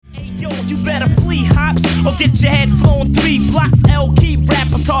Yo, you better flee hops or get your head flown 3 blocks. L keep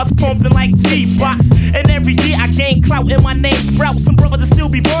rappers hearts pumping like beatbox. And every year I gain clout and my name sprouts. Some brothers will still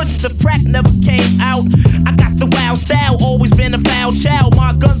be virgins if crack never came out. I got the wild style, always been a foul child.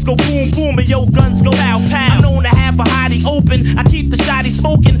 My guns go boom boom and your guns go pow pow. I'm known to have a hottie open. I keep the shotty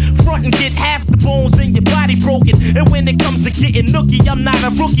smoking. Front and get half the bones in your body broken. And when it comes to getting nookie, I'm not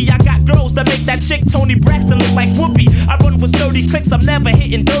a rookie. I got girls that make that chick Tony Braxton look like Whoopi. I run with 30 clicks, I'm never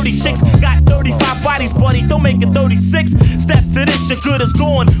hitting dirty chicks. Got 35 bodies, buddy, don't make it 36. Step to this, your good is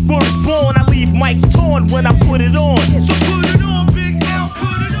gone. Word is born, I leave mics torn when I put it on. So put it on, Big L,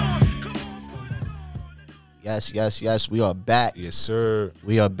 put it on. Come on. Yes, we are back. Yes, sir.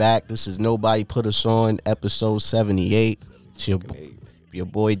 We are back. This is Nobody Put Us On, episode 78. It's your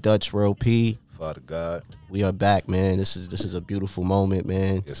boy Dutch World P. Father God. We are back, man. This is a beautiful moment,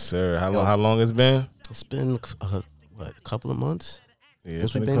 man. Yes, sir. How long it's been? It's been a couple of months? Yeah,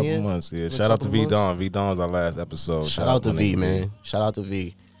 it's been a couple months. Yeah, shout out to V Don. V Don's our last episode. Shout out to V, man. Shout out to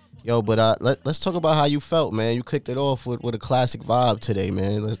V. Yo, but let's talk about how you felt, man. You kicked it off with a classic vibe today,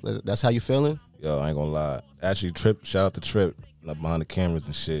 man. That's how you feeling? Yo, I ain't gonna lie. Actually, shout out to Trip, behind the cameras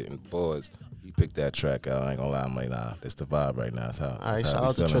and shit and boys. He picked that track out. I ain't gonna lie. I'm like, nah, it's the vibe right now. All right, shout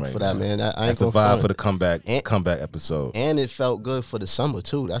out to Trip for that, man. That's the vibe for the comeback episode. And it felt good for the summer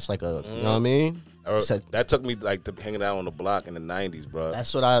too. That's like you know what I mean? That took me like to hanging out on the block in the 90s, bro.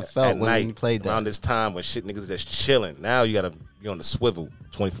 That's what I felt when you played that. Around this time when shit niggas just chilling. Now you gotta be on the swivel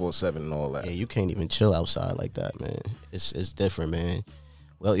 24/7 and all that. Yeah, you can't even chill outside like that, man. It's different, man.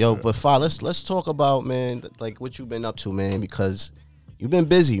 Well, yo, but Fa, let's talk about, man, like what you've been up to, man, because you've been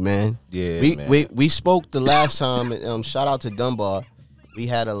busy, man. Yeah, we spoke the last time. Shout out to Dunbar. We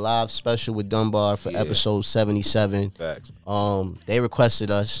had a live special with Dunbar for episode 77. Facts. They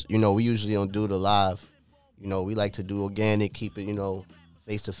requested us. You know, we usually don't do the live. You know, we like to do organic, keep it,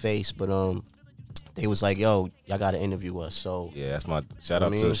 face to face. But they was like, yo, y'all got to interview us. So yeah, that's my shout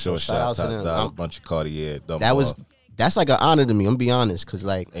out to the show. Shout out to them. A bunch of Cartier. Dunbar. That's like an honor to me. I'm gonna be honest, cause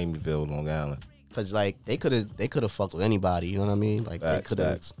like Amyville, Long Island. Cause like they could have fucked with anybody. You know what I mean? Like facts,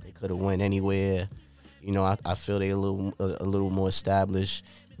 they could have went anywhere. You know, I feel they a little more established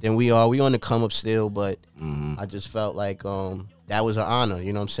than we are. We on the come up still, but I just felt like that was an honor.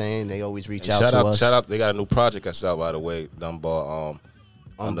 You know what I'm saying? They always reach out to us. Shout out! They got a new project that's out, by the way. Dunbar,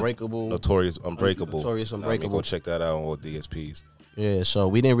 Unbreakable, Notorious Unbreakable. Go check that out on all DSPs. Yeah, so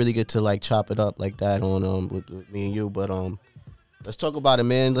we didn't really get to like chop it up like that on with me and you, but let's talk about it,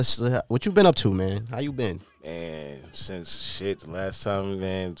 man. What you been up to, man? How you been? Man, since the last time,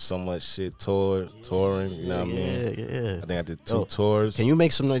 man, so much shit touring, you know what I mean? Yeah. I think I did 2 tours. Can you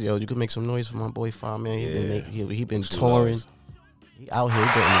make some noise? Yo, you can make some noise for my boy Fa, man. He been touring. He out here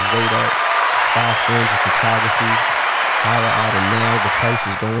getting his weight up. 5 films of photography. Holla at him now. The price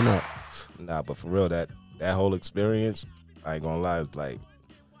is going up. Nah, but for real, that whole experience, I ain't gonna lie, it's like,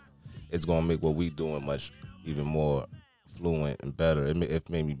 it's gonna make what we doing much even more fluent and better. It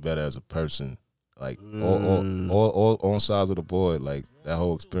made me better as a person. Like all on sides of the board, like that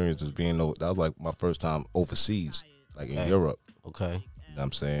whole experience is being that was like my first time overseas, like in Europe. Okay. You know what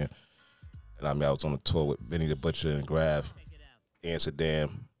I'm saying? And I mean I was on a tour with Benny the Butcher and Graf,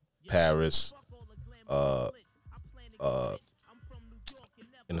 Amsterdam, Paris, and a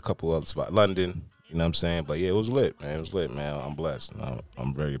couple other spots. London, you know what I'm saying? But yeah, it was lit, man. It was lit, man. I'm blessed. And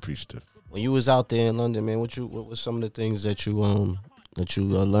I'm very appreciative. When you was out there in London, man, what was some of the things that you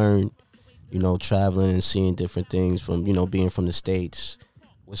learned? You know, traveling and seeing different things from, being from the States.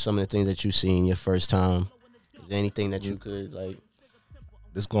 What's some of the things that you seen your first time? Is there anything that you could, like...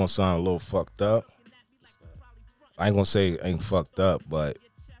 This gonna sound a little fucked up. I ain't gonna say it ain't fucked up, but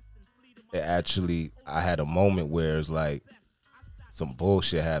I had a moment where it's like some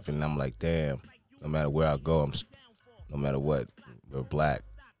bullshit happened, and I'm like, damn, no matter where I go, no matter what, we're black.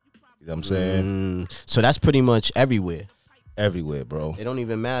 You know what I'm saying? So that's pretty much everywhere. Everywhere, bro. It don't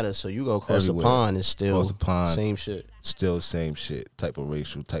even matter. So you go across the pond, it's still same shit. Still the same shit. Type of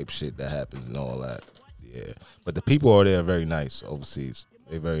racial type shit that happens and all that. Yeah. But the people over there are very nice overseas.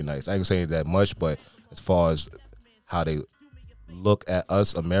 They're very nice. I ain't saying that much, but as far as how they look at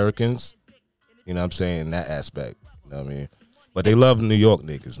us Americans, you know what I'm saying, in that aspect. You know what I mean? But they love New York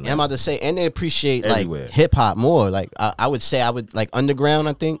niggas, man. Yeah, I'm about to say, and they appreciate everywhere. Like hip hop more. Like I would say like underground,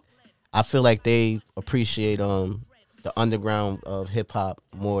 I think. I feel like they appreciate the underground of hip hop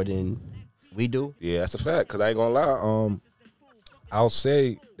more than we do. Yeah, that's a fact. Cause I ain't gonna lie. I'll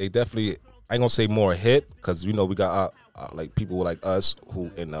say they definitely. I ain't gonna say more hip, cause we got like people like us who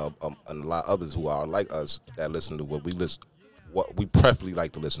and a lot of others who are like us that listen to what we preferably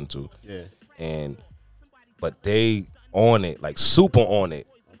like to listen to. Yeah. But they on it, like super on it.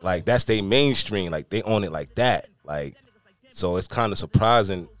 Like that's they mainstream. Like they own it like that. Like so it's kind of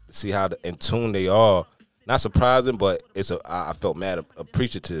surprising to see how in tune they are. Not surprising, but I felt mad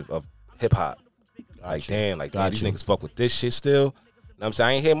appreciative of hip hop. Like damn, like damn, these niggas fuck with this shit still. You know what I'm saying?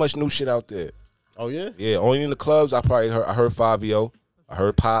 I ain't hear much new shit out there. Oh yeah? Yeah, only in the clubs I heard Fabio. I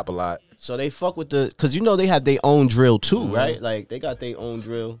heard Pop a lot. So they fuck with cause you know they have their own drill too, right? Like they got their own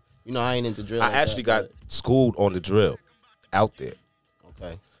drill. You know I ain't into drill. I actually got schooled on the drill out there.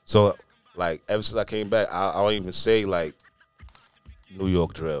 Okay. So like ever since I came back, I don't even say like New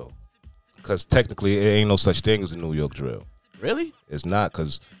York drill. Cause technically it ain't no such thing as a New York drill. Really? It's not,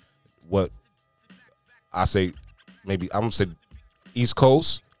 cause what I say, maybe I'm gonna say East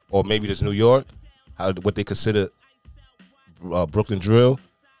Coast or maybe just New York, what they consider Brooklyn drill,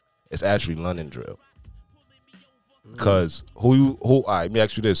 it's actually London drill. Cause all right, let me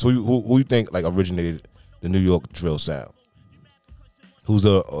ask you this: who you think like originated the New York drill sound? Who's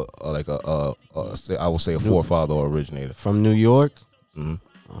I would say a forefather or originator from New York? Mm-hmm.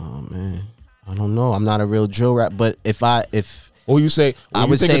 Oh man, I don't know. I'm not a real drill rap, but if who you say? I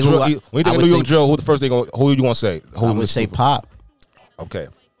would say when you think of New York drill, who the first thing? Who you want to say? I would say Pop. Okay,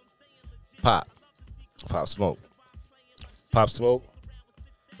 Pop Smoke.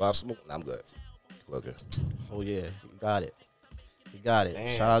 Nah, I'm good. Okay. Oh yeah, you got it.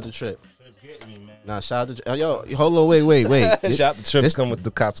 Damn. Shout out to Trip. Nah, shout out to yo. Hold on, wait. Shout out to Trip. Come with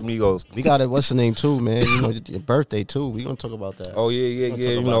the Casamigos. We got it. What's the name too, man? You know your birthday too. We gonna talk about that. Oh yeah.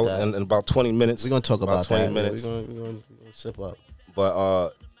 You know, in about 20 minutes. We gonna talk about 20 that. minutes. We gonna sip up.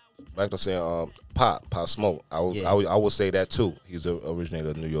 But back to saying Pop Smoke. I would say that too. He's the originator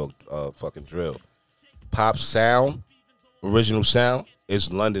of New York fucking drill. Pop's sound, original sound,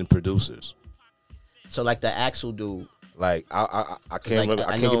 is London producers. So like the Axel dude. Like I can't remember.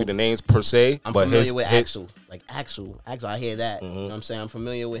 I can't give you the names per se. I'm but familiar with Axel. Like Axel. I hear that. You know what I'm saying? I'm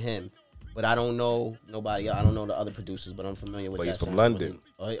familiar with him, but I don't know nobody. I don't know the other producers, but I'm familiar with. But that he's from sound. London.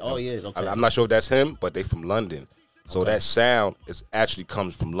 Oh, he is. Okay. I'm not sure if that's him, but they from London. So that sound actually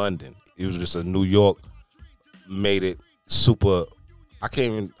comes from London. It was just a New York made it super. I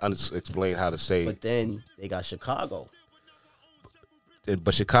can't even explain how to say. But then they got Chicago.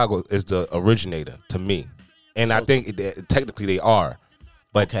 But Chicago is the originator to me. And so, I think technically they are.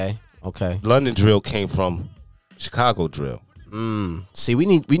 But okay. London drill came from Chicago drill. See, we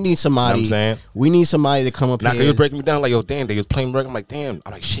need somebody. You know what I'm saying? We need somebody to come up here. They was breaking me down like, yo, damn, they was playing record. I'm like, damn.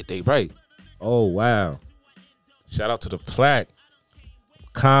 I'm like, shit, they right. Oh, wow. Shout out to the plaque.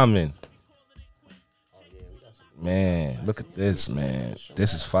 Common. Man, look at this, man.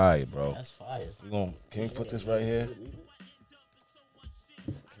 This is fire, bro. That's fire. Can you put this right here?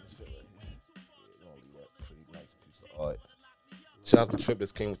 Shout out to Trip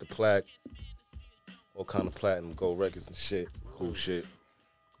that came with the plaque. All kind of platinum, gold records and shit. Cool shit.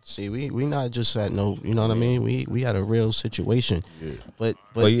 See, we not just at no, you know what I mean? We had a real situation. Yeah. But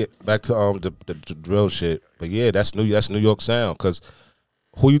yeah, back to the drill shit. But yeah, that's New York sound. Cause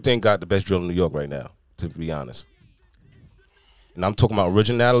who you think got the best drill in New York right now, to be honest? And I'm talking about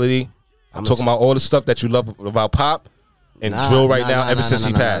originality. I'm talking about all the stuff that you love about Pop and drill right now ever since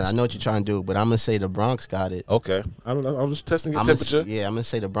he passed. I know what you're trying to do, but I'm going to say the Bronx got it. Okay. I don't know. I was just testing your temperature. I'm going to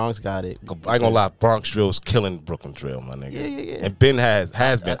say the Bronx got it. I ain't going to lie. Bronx drill's killing Brooklyn drill, my nigga. Yeah. And Ben has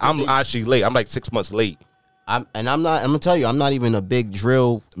been. I'm actually late. I'm like 6 months late. I'm going to tell you, I'm not even a big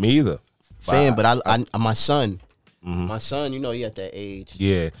drill Me either. fan, but I my son, my son, you know, he at that age.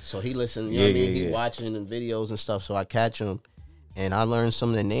 Yeah. So he listen, you know what I mean? He watching the videos and stuff, so I catch him. And I learned some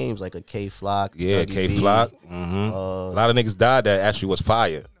of the names, like a K Flock. Yeah, K Flock. Mm-hmm. A lot of niggas died that actually was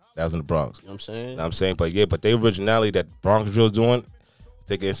fire. That was in the Bronx. You know what I'm saying? You know what I'm saying? But the originality that Bronx Drill's doing,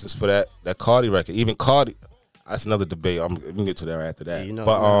 take an instance for that Cardi record. Even Cardi, that's another debate. We can get to that after that. Yeah, you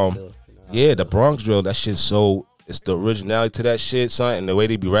know, the Bronx Drill, that shit's so, it's the originality to that shit, son. And the way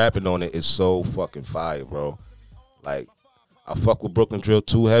they be rapping on it is so fucking fire, bro. Like, I fuck with Brooklyn Drill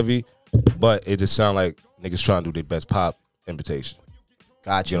too heavy, but it just sound like niggas trying to do their best pop imitation.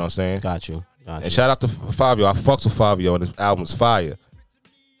 Got you. You know what I'm saying? Got you. And shout out to Fabio. I fucks with Fabio and his album's fire.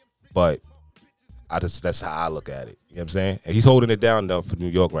 But that's how I look at it. You know what I'm saying? And he's holding it down though for New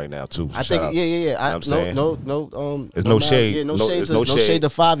York right now too. I think yeah. You know what I'm saying? There's no shade. Yeah, no shade to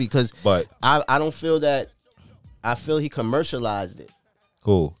Fabio because but I don't feel that. I feel he commercialized it.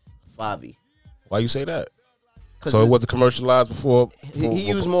 Cool. Fabio. Why you say that? So it wasn't commercialized before. He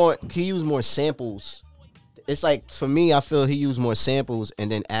used more samples. It's like, for me, I feel he used more samples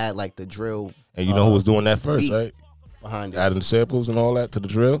and then add like the drill. And you know who was doing that first, right? Behind it. Adding the samples and all that to the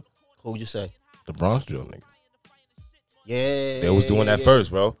drill? Who'd you say? The Bronx drill niggas. Yeah. They was doing that first,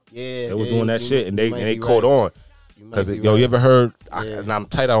 bro. Yeah. They was doing that shit and they caught on. Because yo, you ever heard? And I'm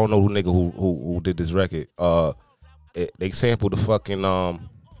tight. I don't know who nigga who did this record. They sampled the fucking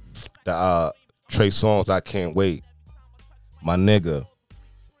Trey Songz I Can't Wait. My nigga,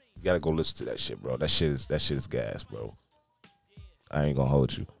 you gotta go listen to that shit, bro. That shit is gas, bro. I ain't gonna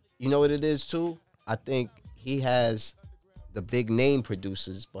hold you. You know what it is too? I think he has the big name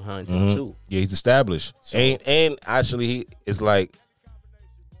producers behind him too. Yeah, he's established. So, and actually he is like,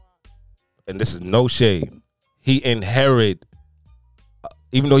 and this is no shade, he inherited,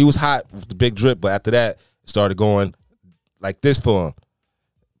 even though he was hot with the big drip, but after that it started going like this for him.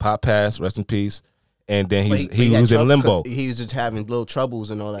 Pop Pass, rest in peace. And then he was in limbo. He was just having little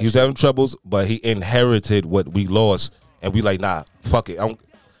troubles and all that. He was having troubles, but he inherited what we lost, and we like, nah, fuck it.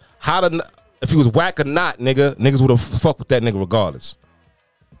 If he was whack or not, niggas would have fucked with that nigga regardless.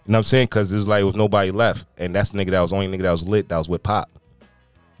 You know what I'm saying? Because it's like it was nobody left, and that's the nigga that was only nigga that was lit, that was with Pop. You know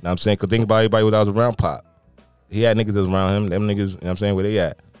what I'm saying? Because think about everybody that was around Pop. He had niggas that was around him. Them niggas, you know what I'm saying, where they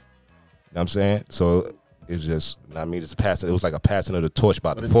at? You know what I'm saying? So it's just, I mean, it's passing. It was like a passing of the torch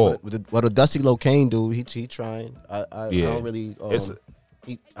by default. What a Dusty Locane dude, he trying. I don't really,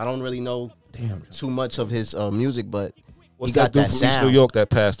 I don't really know too much of his music, but what's he got that dude that from sound. East New York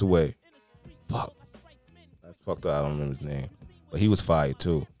that passed away? Fuck, that's fucked up. I don't remember his name, but he was fired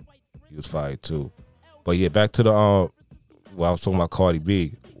too. But yeah, back to the I was talking about Cardi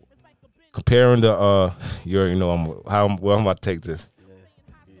B. Comparing the you already know where I'm about to take this.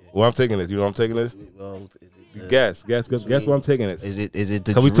 Where I'm taking this, you know where I'm taking this? Well, Guess where I'm taking this. Is it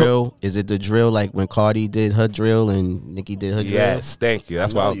the drill? Is it the drill like when Cardi did her drill and Nicki did her drill? Yes, thank you.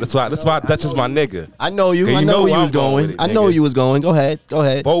 That's why Dutch is my nigga. I know you. I know where you was going. I know you was going. Go ahead.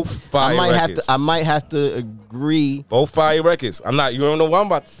 Both fire records. I might have to agree. Both fire records. You don't know what I'm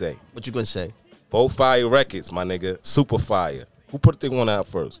about to say. What you gonna say? Both fire records, my nigga. Super fire. Who put the thing one out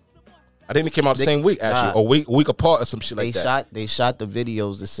first? I think it came out the same week, actually. A week apart or some shit like that. They shot the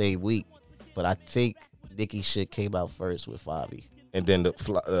videos the same week, but I think Nicki shit came out first with Fabi. And then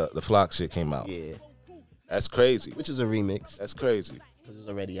the Flock shit came out. Yeah. That's crazy. Which is a remix. That's crazy. Because it's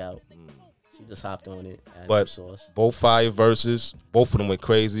already out. She just hopped on it. But both fire verses, both of them went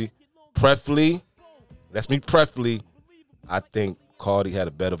crazy. Preferably, I think Cardi had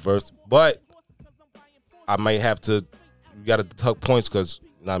a better verse. But I might have to, you got to tuck points because,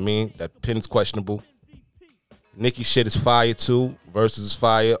 you know what I mean? That pin's questionable. Nicki shit is fire too. Verses is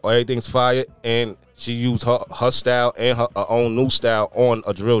fire. Everything's fire. And she used her style and her own new style on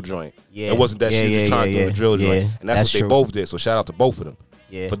a drill joint. Yeah. It wasn't that she was just trying to do a drill joint. And that's what they both did. So shout out to both of them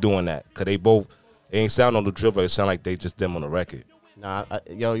for doing that. Because they ain't sound on the drill, but it sound like they just them on the record. Nah,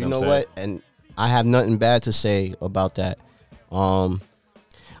 you know what? And I have nothing bad to say about that. Only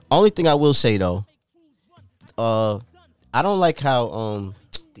thing I will say though, I don't like how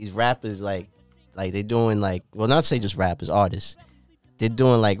these rappers like they're doing like, well, not say just rappers, artists. They're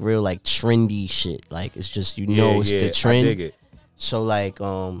doing like real like trendy shit. Like it's just it's the trend. I dig it. So like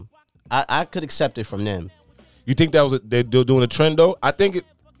I could accept it from them. You think that was they're doing a trend though? I think it.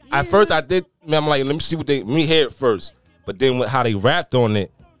 At first I did. I'm like, let me see let me hear it first. But then how they rapped on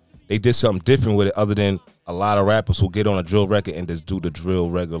it, they did something different with it. Other than a lot of rappers who get on a drill record and just do the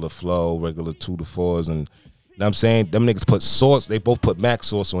drill regular flow, regular 2 to 4s, and you know what I'm saying, them niggas put sauce. They both put Mac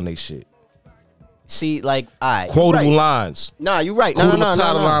sauce on their shit. See, like, quotable lines. Nah, you right. No.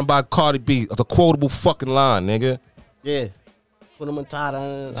 Line by Cardi B. It's a quotable fucking line, nigga. Yeah.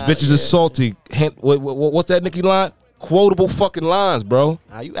 Matata. Bitches is salty. What's that Nicki line? Quotable fucking lines, bro.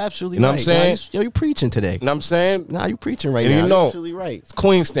 Nah, you absolutely right. You know right. what I'm saying? Yo, you preaching today. You know what I'm saying? Nah, you preaching right and now. You know, you're absolutely right. It's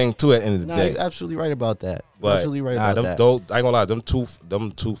Queen's thing, too, at the end of the day. You're absolutely right about that. But, absolutely right about that. I ain't gonna lie. Them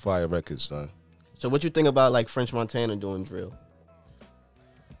two fire records, son. So what you think about, like, French Montana doing drill?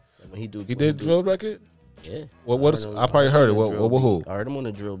 Like when he did drill record? Yeah. I probably heard it. What who? I heard him on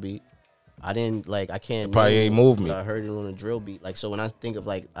a drill beat. I didn't I can't. It probably ain't moved me. I heard it on a drill beat. Like so, when I think of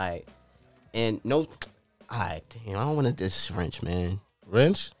damn, I don't want to diss French, man.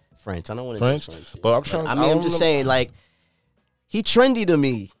 French. I don't want to diss French. But I'm trying. I'm just saying, like, he trendy to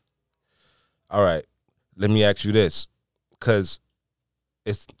me. All right, let me ask you this, because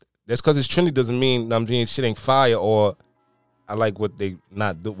it's trendy doesn't mean shit ain't fire or I like what they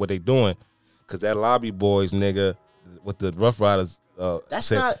doing. Cause that Lobby Boys nigga with the Rough Riders, that's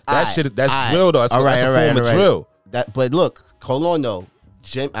said, not that shit. That's drill though. That's a form of drill. But look, hold on though.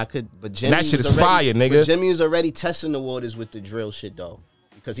 Jimmy that shit is fire, nigga. But Jimmy was already testing the waters with the drill shit though,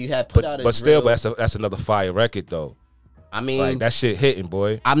 because he had put out a but drill. Still, that's another fire record though. I mean, like that shit hitting,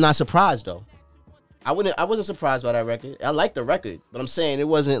 boy. I'm not surprised though. I wasn't surprised by that record. I like the record, but I'm saying it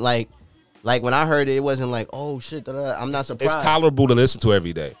wasn't like when I heard it, it wasn't like, oh shit. I'm not surprised. It's tolerable to listen to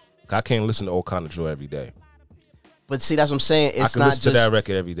every day. I can't listen to all kind of drill every day. But see, that's what I'm saying. It's I can not listen to that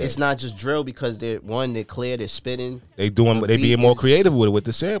record every day. It's not just drill because they're clear, they're spitting. They being more creative with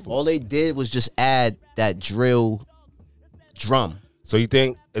the sample. All they did was just add that drill drum. So you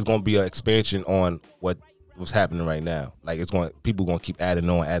think it's gonna be an expansion on what's happening right now? Like people gonna keep adding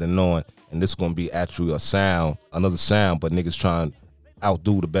on, and this is gonna be actually another sound, but niggas trying to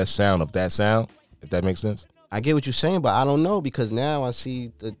outdo the best sound of that sound. If that makes sense. I get what you're saying, but I don't know because now I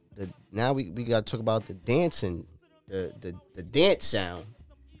see now we gotta talk about the dancing, the dance sound.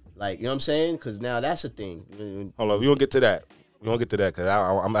 Like, you know what I'm saying? Because now that's a thing. Hold on, we don't get to that. Because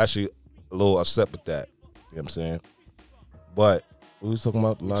I'm actually a little upset with that. You know what I'm saying? But we was talking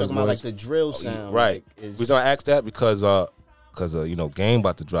about like the drill sound, right? Like, we gonna ask that because Game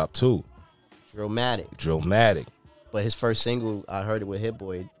about to drop too. Drillmatic. But his first single, I heard it with Hit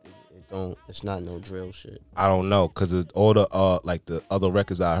Boy. It's not no drill shit. I don't know because all the like the other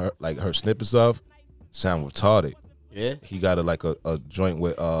records I heard snippets of sound retarded. Yeah, he got a joint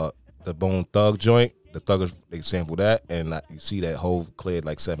with the Bone Thug joint. The Thuggers, they sample that, and you see that whole cleared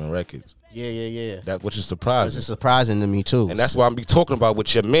like 7 records. Yeah. That which is surprising. This is surprising to me too, and that's why I'm be talking about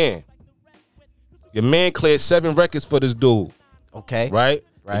with your man. Your man cleared 7 records for this dude. Okay, right.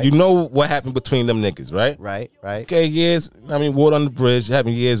 And you know what happened between them niggas, right? Right. Okay, years. I mean, water on the bridge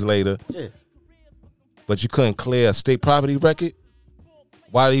happened years later. Yeah. But you couldn't clear a state property record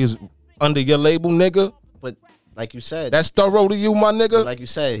while he was under your label, nigga. But like you said, that's thorough to you, my nigga. Like you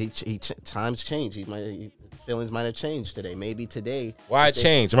said, he times change. His feelings might have changed today. Maybe today. Why it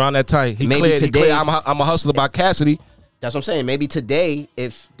changed around that time? He maybe cleared. Today, I'm a hustler by Cassidy. That's what I'm saying. Maybe today,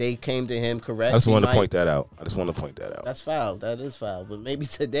 if they came to him correct, I just wanted to point that out. That's foul. That is foul. But maybe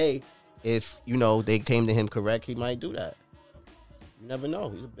today, if they came to him correct, he might do that. You never know.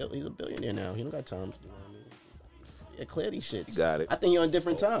 He's a billionaire now. He don't got time to do what I mean. Yeah, clear these shits. You got it. I think you're on a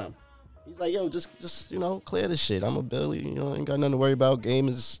different time. He's like, yo, just clear this shit. I'm a billionaire. Ain't got nothing to worry about. Game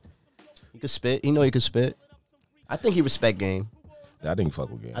is, he could spit. He could spit. I think he respect Game. I think he fuck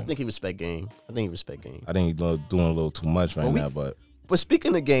with Game. I think he respect Game. I think he's doing a little too much now, but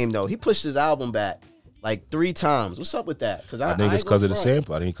speaking of Game though, he pushed his album back like 3 times. What's up with that? Because I think it's because of the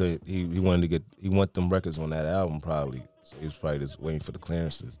sample. I think he wanted them records on that album probably. So he was probably just waiting for the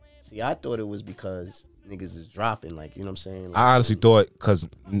clearances. See, I thought it was because niggas is dropping, like, you know what I'm saying? Like, I honestly thought because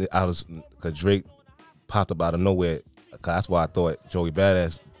Drake popped up out of nowhere. That's why I thought Joey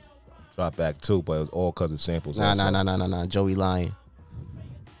Badass dropped back too, but it was all because of samples. Nah. Joey lying.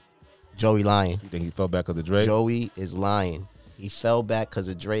 You think he fell back because of Drake? Joey is lying. He fell back because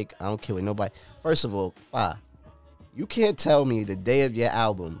of Drake. I don't care what nobody. First of all, you can't tell me the day of your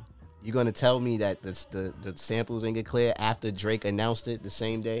album, you're going to tell me that the samples ain't get clear after Drake announced it the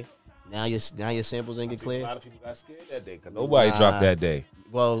same day? Now your samples ain't get clear? A lot of people got scared that day because nobody dropped that day.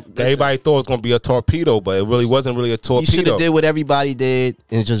 Well, everybody thought it was going to be a torpedo, but it really wasn't really a torpedo. He should have did what everybody did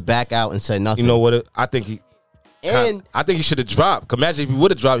and just back out and said nothing. You know what? I think he should have dropped. Imagine if he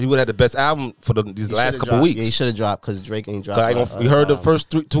would have dropped, he would have had the best album for these last couple weeks. Yeah, he should have dropped because Drake ain't dropped. We heard the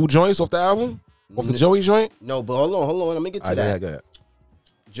first 2 joints off the album? Off the Joey joint? No, but hold on. Let me get to that. Yeah.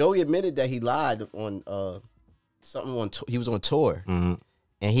 Joey admitted that he lied on something he was on tour. Mm-hmm.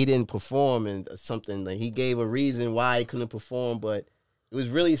 And he didn't perform and something. Like, he gave a reason why he couldn't perform, but it was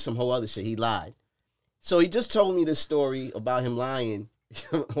really some whole other shit. He lied. So he just told me this story about him lying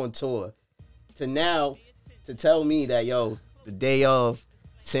on tour to tell me that, the day of,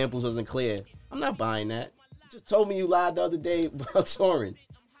 samples wasn't clear. I'm not buying that. You just told me you lied the other day about touring.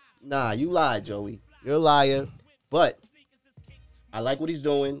 Nah, you lied, Joey. You're a liar. But I like what he's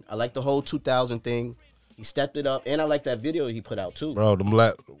doing. I like the whole 2000 thing. He stepped it up, and I like that video he put out too. Bro,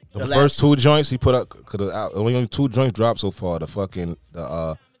 the first 2 joints he put out, only 2 joints dropped so far. Damn,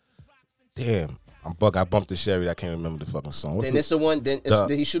 I bumped the Sherry. I can't remember the fucking song. Then it's the one. Did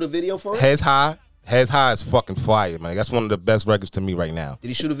he shoot a video for it? Heads High is fucking fire, man. That's one of the best records to me right now. Did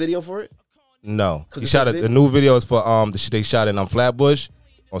he shoot a video for it? No, he shot a new video is for the shit they shot in Flatbush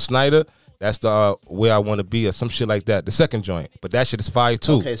on Snyder. That's the Where I Want to Be or some shit like that. The second joint. But that shit is fire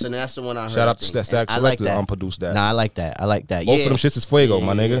too. Okay, so that's the one I heard. Shout out to Stack Selector produced that. Nah, I like that. Both of them shits is fuego,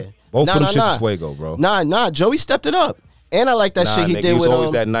 my nigga. Yeah. Both of them shits is fuego, bro. Nah. Joey stepped it up. And I like that shit he nigga, did with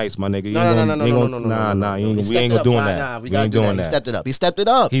always that nice, my nigga. No. We ain't gonna doing that. We ain't doing that. He stepped it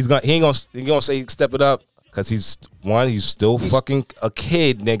up. He ain't gonna say step it up. Cause he's still fucking a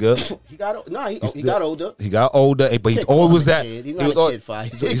kid, nigga. He got older. He got older, but he's always that. He's not a kid, Fi.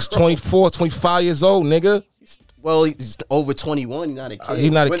 He's 24, 25 years old, nigga. Well, he's over 21. He's not a kid.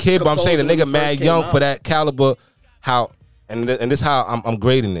 He's not a kid, but I'm saying the nigga mad young for that caliber. And this how I'm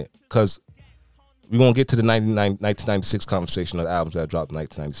grading it. Cause we gonna get to the 1996 conversation of the albums that dropped in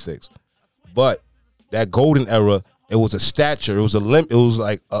 1996. But that golden era It was a stature. It was It was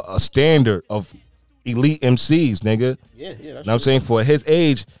like a standard of elite MCs, nigga. Yeah. That's You know what I'm saying? For his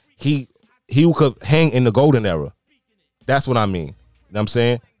age, he could hang in the golden era. That's what I mean. You know what I'm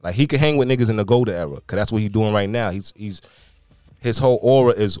saying? Like he could hang with niggas in the golden era, cause that's what he's doing right now. He's his whole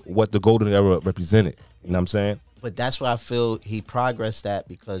aura is what the golden era represented. You know what I'm saying? But that's why I feel he progressed that,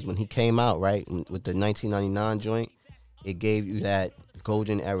 because when he came out, right, with the 1999 joint, it gave you that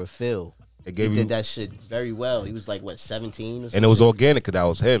golden era feel. He did that shit very well. He was like, what, 17 or something? And it was organic, cause that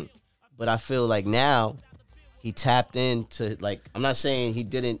was him. But I feel like now he tapped into, like, I'm not saying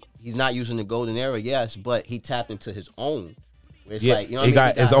he's not using the golden era, yes, but he tapped into his own. Where it's like, you know what he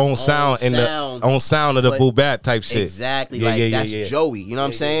got his own sound in the own sound of the boom bap type shit. Exactly, that's Joey. You know what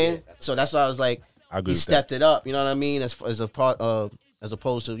I'm saying? So that's why I was like, he stepped it up. You know what I mean? As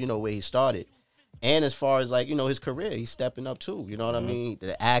opposed to, you know, where he started, and as far as like, you know, his career, he's stepping up too. You know what I mean?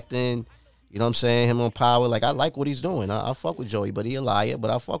 The acting. You know what I'm saying? Him on Power. Like, I like what he's doing. I fuck with Joey, but he a liar, but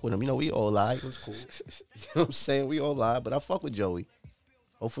I fuck with him. You know, we all lie. It was cool. You know what I'm saying? We all lie, but I fuck with Joey.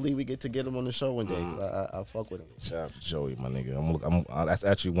 Hopefully we get him on the show one day. I fuck with him. Shout out to Joey, my nigga. That's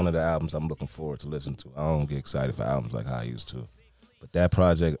actually one of the albums I'm looking forward to listen to. I don't get excited for albums like how I used to. But that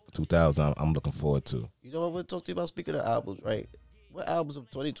project, 2000, I'm looking forward to. You know what we're talking about? Speaking of albums, right? What albums of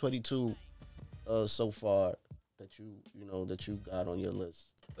 2022 so far that you got on your list?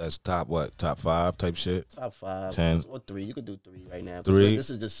 That's top 5 type shit? Top 5. 10. Or 3. You could do 3 right now. 3. This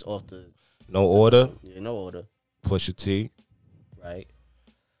is just off the... No order? Yeah, no order. Pusha T. Right.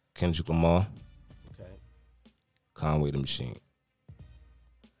 Kendrick Lamar. Okay. Conway the Machine.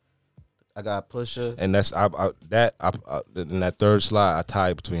 I got Pusha. And that's in that third slide, I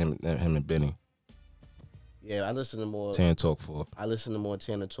tie between him and Benny. Yeah, I listen to more... 10 Talk 4. I listen to more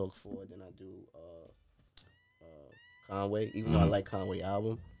 10 to Talk 4 than I do Conway, even though I like Conway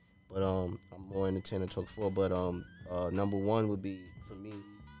album, but I'm more into 10 to Talk 4. But number 1 would be for me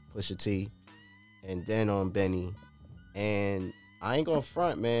Pusha T, and then Benny, and I ain't gonna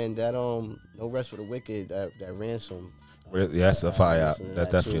front, man. That No Rest for the Wicked, that Ransom. Yeah, that's a fire. That's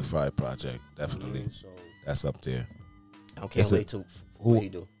definitely a fire project. Definitely, so that's up there. I can't wait to what he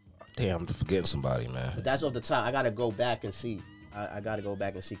do. Damn, I'm forgetting somebody, man. But that's off the top. I gotta go back and see. I gotta go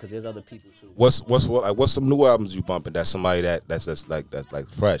back and see because there's other people too. What's some new albums you bumping? That's somebody that's like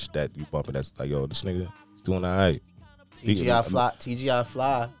fresh that you bumping. That's like, yo, this nigga doing all right. TGI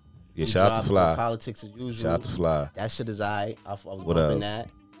Fly. Yeah, shout out to Fly. Politics as usual. Shout out to Fly. That shit is alright. I was what bumping else? that,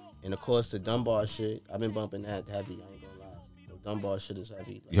 and of course the Dunbar shit. I've been bumping that heavy. I ain't gonna lie. The Dunbar shit is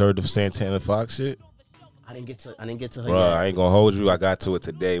heavy. You heard the Santana Fox shit? I didn't get to her bro, yet. I ain't gonna hold you. I got to it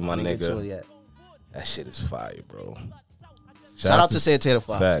today, my I didn't nigga. get to it yet. That shit is fire, bro. Shout out to Santana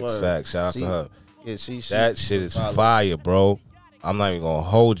Fox. Facts. Shout out to her. Yeah, that shit is fire, bro. I'm not even gonna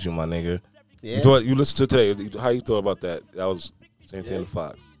hold you, my nigga. Yeah. You listen to today. How you thought about that? That was Santana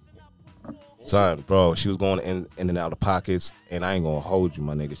Fox. Son, bro, she was going in and out of pockets, and I ain't gonna hold you,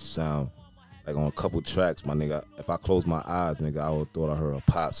 my nigga. She sound like on a couple tracks, my nigga. If I close my eyes, nigga, I would thought I heard a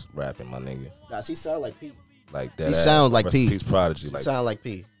Pops rapping, my nigga. Nah, she sound like P. Like that. She sound like P. Peace Prodigy. She sound like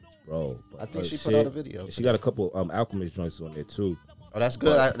P. Bro, I think she put out a video. She got a couple Alchemist joints on there too. Oh, that's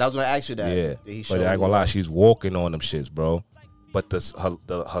good. I was gonna ask you that. Yeah, but I ain't gonna lie, she's walking on them shits, bro. But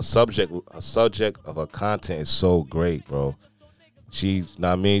her subject of her content is so great, bro. She's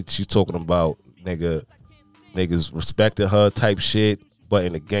talking about niggas respecting her type shit, but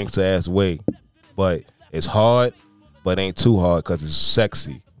in a gangster ass way. But it's hard, but ain't too hard because it's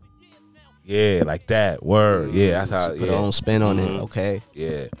sexy. Yeah, like that. Word. Yeah, that's how. She put her own spin on it. Okay.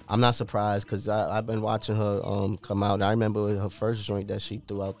 Yeah. I'm not surprised because I've been watching her come out. And I remember her first joint that she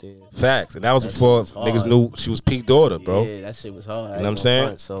threw out there. Facts, and that was before niggas knew she was peak daughter, bro. Yeah, that shit was hard. You know what I'm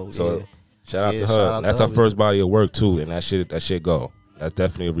saying? So yeah. Shout out to her. Shout out That's to her first body of work too, and that shit go. That's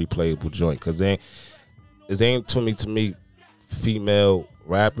definitely a replayable joint because it ain't to me female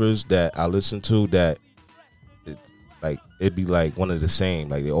rappers that I listen to that. It'd be like one of the same,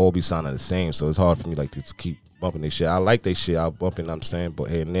 like they all be sounding the same, so it's hard for me like to keep bumping their shit. I like their shit, I'll bump it, I'm saying, but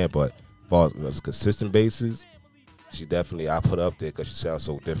here and there, but as far as consistent basis, she definitely I put up there because she sounds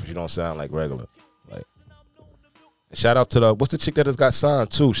so different. She don't sound like regular. Like, shout out to what's the chick that has got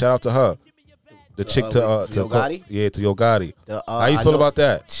signed too? Shout out to her, the chick to Yo Gotti? Yeah, to Yo Gotti. How you feel about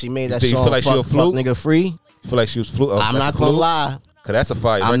that? She made that you song. Feel like she a fluke? Fuck nigga free. You feel like she was fluke? I'm not gonna lie. Cause that's a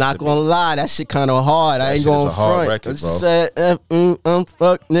fire. I'm not gonna lie, that shit kind of hard. I ain't going front. Record, bro. Said, I'm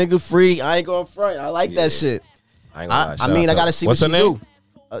fuck nigga free. I ain't going front. I like that shit. I ain't gonna lie. I mean, I gotta see what she do.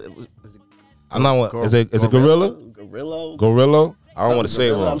 I'm not. Is it Gorilla? Gorilla. Gorilla. I don't want to say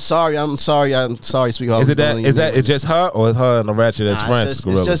it wrong. I'm sorry, sweetheart. Is it that? Is that? It's just her, or is her and the ratchet as friends?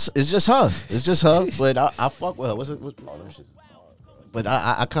 It's just her. It's just her. But I fuck with her. What's it? But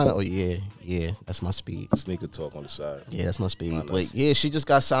I kind of. Oh yeah. That's my speed. Sneaker talk on the side. Yeah, that's my speed. But yeah, she just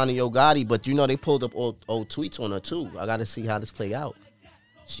got signed to Yo Gotti. But you know they pulled up old tweets on her too. I got to see how this play out.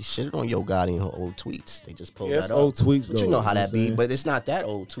 She shitted on Yo Gotti in her old tweets. They just pulled that up. Old tweets. But you know how that be. But it's not that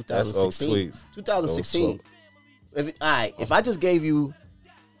old. 2016. That's old tweets. 2016. If I just gave you,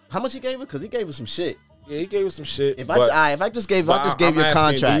 how much he gave her? Because he gave her some shit. Yeah, he gave her some shit. If I just gave you a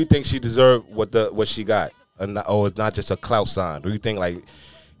contract. Do you think she deserved what she got, or it's not just a clout sign? Do you think like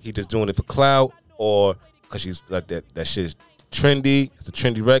he just doing it for clout, or because she's like that shit is trendy? It's a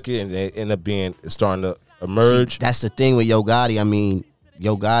trendy record, and it end up being starting to emerge. See, that's the thing with Yo Gotti. I mean,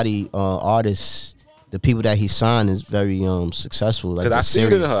 Yo Gotti artists, the people that he signed is very successful. Like, I seen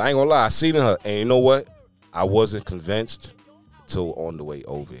it in her. I ain't gonna lie, I seen it in her, and you know what? I wasn't convinced until on the way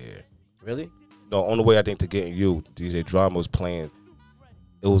over here. Really? No, on the way I think to Getting You, DJ Drama was playing.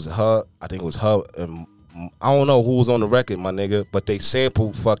 It was her. I think it was her. And I don't know who was on the record, my nigga, but they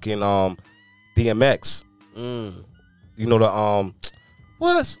sampled fucking DMX. You know the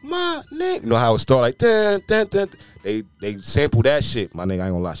what's my name? You know how it start like dun, dun, dun. They sampled that shit, my nigga. I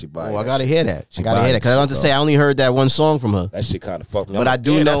ain't gonna lie, she buy. Oh, I gotta hear that. I gotta hear that because I want to say I only heard that one song from her. That shit kind of fucked me. But I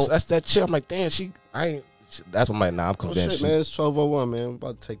do know that's that chick. I'm like, damn, that's what I'm like, nah, I'm convinced. Oh shit, man, it's 12:01, man. I'm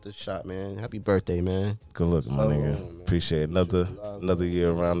about to take this shot, man. Happy birthday, man. Good look, my nigga. Appreciate it. Another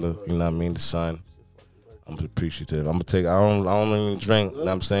year around the, you know what I mean, the sun. I'm appreciative. I'm gonna take. I don't even drink. You know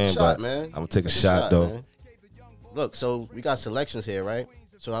what I'm saying, shot, but man. I'm gonna take a shot though. Man. Look, so we got selections here, right?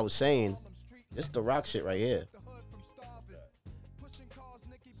 So I was saying, this the rock shit right here,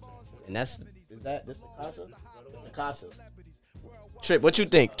 and this the Casa? It's the Casa. Trip, what you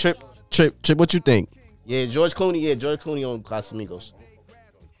think? Trip, what you think? Yeah, George Clooney. Yeah, George Clooney on Casamigos.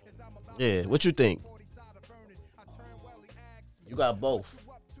 Yeah, what you think? You got both.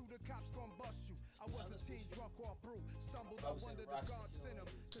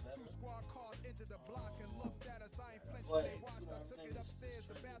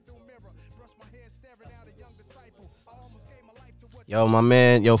 Yo, my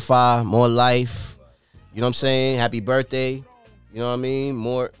man, yo, Fi, more life. You know what I'm saying? Happy birthday. You know what I mean?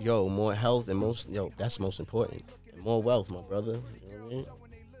 More health and that's most important. And more wealth, my brother. You know what I mean?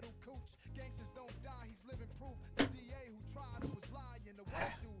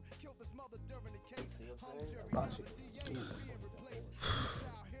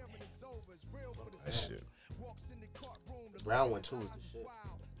 That shit. Brown one too is the shit.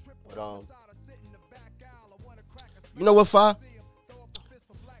 But you know what, Fi?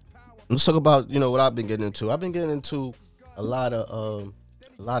 Let's talk about what I've been getting into. I've been getting into a lot of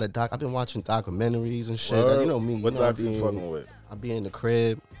I've been watching documentaries and shit. Like, you know me. What docs you fucking with? I be in the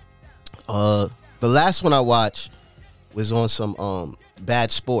crib. The last one I watched was on some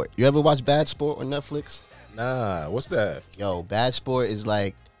Bad Sport. You ever watch Bad Sport on Netflix? Nah, what's that? Yo, Bad Sport is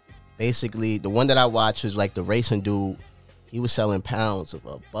like basically the one that I watched was like the racing dude. He was selling pounds of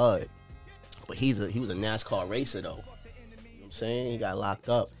bud, but he was a NASCAR racer though. You know what I'm saying? He got locked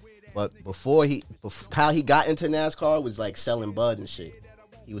up. But how he got into NASCAR was like selling bud and shit.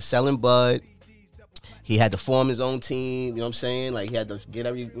 He was selling bud. He had to form his own team. You know what I'm saying? Like he had to get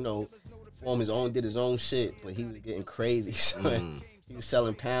form his own, did his own shit. But he was getting crazy. Son. He was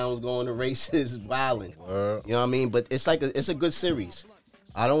selling pounds, going to races, wilding. You know what I mean? But it's like it's a good series.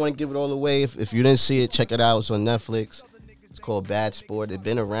 I don't want to give it all away. If you didn't see it, check it out. It's on Netflix. It's called Bad Sport. It's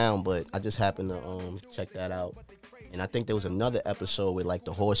been around, but I just happened to check that out. And I think there was another episode with like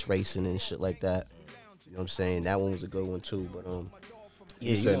the horse racing and shit like that. You know what I'm saying? That one was a good one too. But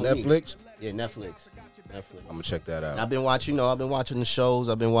you said Netflix? Yeah, Netflix. I'm gonna check that out. And I've been watching the shows.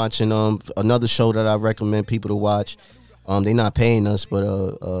 I've been watching another show that I recommend people to watch. They not paying us, but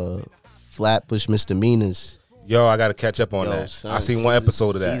Flatbush Misdemeanors. Yo, I gotta catch up on that. Son, I seen one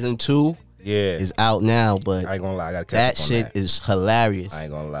episode of that. Season 2 is out now, but I ain't gonna lie, I gotta catch up on that. That shit is hilarious. I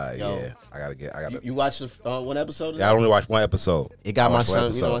ain't gonna lie, yeah. I gotta. You watched one episode of that? Yeah, I only watched one episode. It got my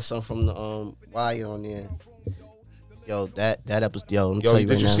son, my son from the Wire on there. Yo, that episode, let me tell you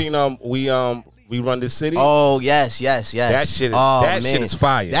did right you now. seen We Run This City? Oh, yes. That shit shit is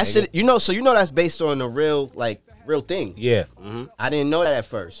fire. That shit, so that's based on a real thing. Yeah. Mm-hmm. I didn't know that at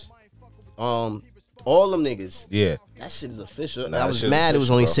first. All them niggas. Yeah. That shit is official. Nah, I was mad it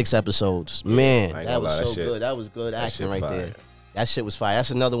was only 6 episodes. Yeah, man, that was so so good. That was good acting right fire. there. That shit was fire. That's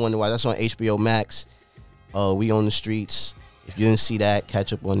another one to watch. That's on HBO Max. We on the Streets. If you didn't see that,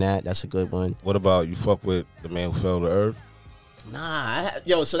 catch up on that. That's a good one. What about you fuck with The Man Who Fell to Earth?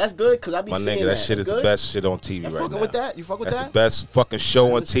 Yo, so that's good because I be My seeing nigga, that shit is the best shit on TV right now. Fucking with that? You fuck with That's that? the best fucking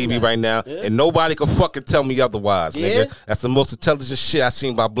show on TV right now, and nobody can fucking tell me otherwise, nigga. That's the most intelligent shit I've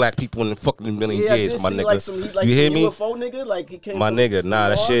seen by black people in the fucking million years, my nigga. Like you hear me? UFO nigga? Like he came my from nigga, nah,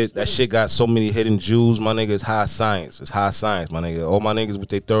 Mars? that shit got so many hidden jewels, my nigga. It's high science. It's high science, my nigga. All my niggas with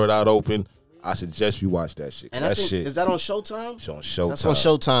their third eye open. I suggest you watch that shit. And shit is that on Showtime? It's on Showtime. That's on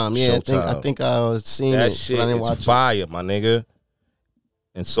Showtime. Yeah, Showtime. I think I was seeing that it. Shit I didn't is watch fire, my nigga.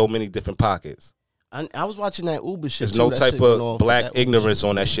 In so many different pockets. I was watching that Uber shit. There's no type of black ignorance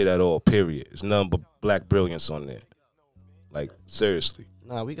on that shit at all. Period. There's nothing but black brilliance on there. Like seriously.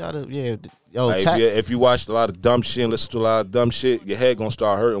 Nah, we gotta Yo, like, if you watch a lot of dumb shit and listen to a lot of dumb shit, your head gonna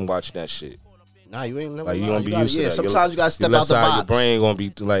start hurting watching that shit. Nah, you ain't never. Like you gonna be used to that. Sometimes you gotta step out the box. Your brain gonna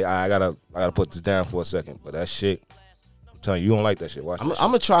be like, I gotta put this down for a second. But that shit, I'm telling you, you don't like that shit. Watch. I'm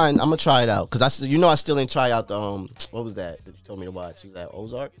gonna try it out because I still ain't try out the what was that you told me to watch? Was that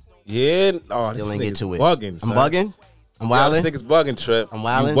Ozark? Yeah, still ain't get to it. Bugging, I'm bugging. I'm wilding. This nigga's bugging, Trip. I'm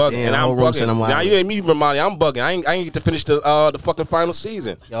wilding. Bugging, and I'm bugging. I'm now you ain't me, Ramani. I'm bugging. I ain't get to finish the fucking final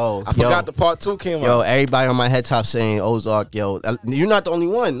season. I forgot the part 2 came out. Yo, everybody on my head top saying Ozark. Yo, you're not the only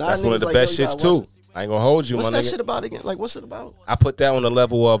one. That's one of the best shits too. I ain't gonna hold you, what's my nigga. What's that shit about again? Like, what's it about? I put that on the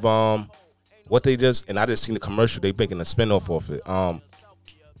level of what they just, and I just seen the commercial. They making a spinoff off it.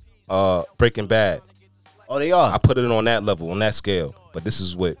 Breaking Bad. Oh, they are. I put it on that level, on that scale. But this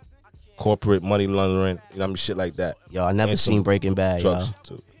is what corporate money laundering, you know what I mean, shit like that. Yo, I never seen Breaking Bad, yo.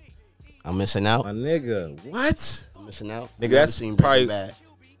 Too. I'm missing out. My nigga, what? I'm missing out. Nigga, that's seen probably Bad.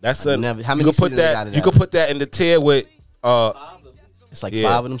 That's how many you could put that. You could put that in the tier with It's like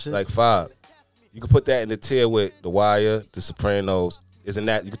 5 of them shit. Like 5. You could put that in the tier with The Wire, The Sopranos. Isn't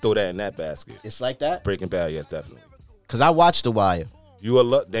that you could throw that in that basket? It's like that. Breaking Bad, yes, definitely. Cause I watched The Wire. You will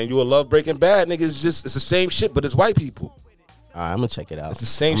love Breaking Bad, nigga. It's the same shit, but it's white people. All right, I'm gonna check it out. It's the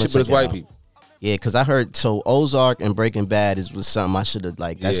same shit, but it's white people. Yeah, because I heard Ozark and Breaking Bad was something I should have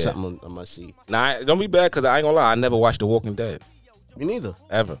That's something I must see. Nah, don't be bad because I ain't gonna lie. I never watched The Walking Dead. Me neither.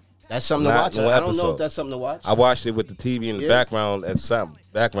 Ever. That's something to watch. I don't know if that's something to watch. I watched it with the TV in the background as something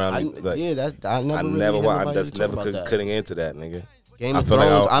background. I couldn't get into that, nigga. Game of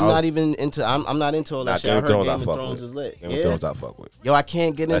Thrones. I'm not into all that shit. Game of Thrones, Game of Thrones is lit. Game of Thrones, I fuck with. Yo, I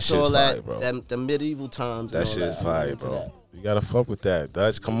can't get into all that. Bro. The medieval times. That shit is fire, bro. You gotta fuck with that,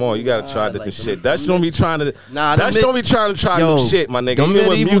 Dutch. Come on, you gotta try different shit. Dutch don't be trying to. Dutch don't be trying to try new shit, my nigga. The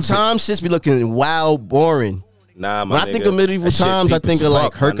medieval times shit be looking wild, boring. Nah, my nigga. When I think of medieval times, I think of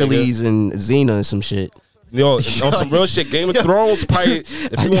like Hercules and Xena and some shit. Yo, on some real shit, Game of Thrones, probably,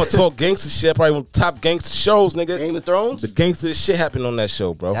 if you want to talk gangster shit, probably one of the top gangster shows, nigga. Game of Thrones? The gangster shit happened on that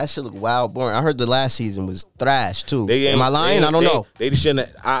show, bro. That shit look wild, boring. I heard the last season was thrash, too. Am I lying? I don't know. They just shouldn't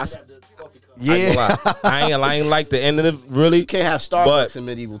have. Yeah. I ain't like the end of it, really. You can't have Starbucks in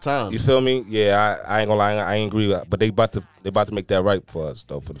medieval times. You feel me? Yeah, I ain't gonna lie. I ain't agree with that. But they about to make that right for us,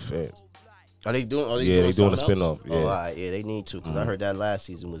 though, for the fans. Are they doing? They doing a spinoff. Yeah. Oh, all right. Yeah, they need to because I heard that last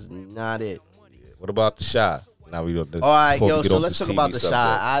season was not it. What about The Chi? Now we don't. All right, yo. So let's talk about The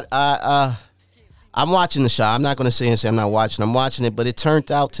Chi. I'm watching The Chi. I'm not gonna say I'm not watching. I'm watching it, but it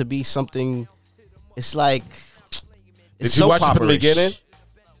turned out to be something. It's like. Did you watch it from the beginning?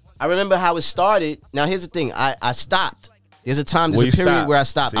 I remember how it started. Now here's the thing. I stopped. There's a period where I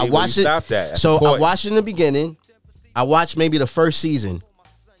stopped. I watched it. I watched it in the beginning. I watched maybe the first season.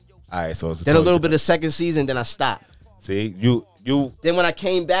 All right, so then a little bit of second season, then I stopped. See, you. Then when I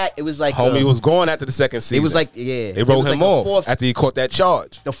came back, it was like homie was going after the second season. It was like they wrote him off after he caught that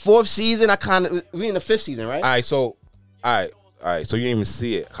charge. The 4th season, we in the 5th season, right? All right. So you didn't even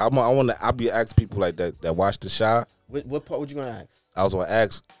see it. I'll be asking people like that watch The Chi. What part would you gonna ask? I was gonna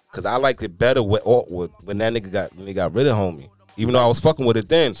ask because I liked it better when that nigga got rid of homie. Even though I was fucking with it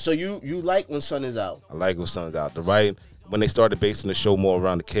then. So you like when Sun is out? I like when Sun is out. When they started basing the show more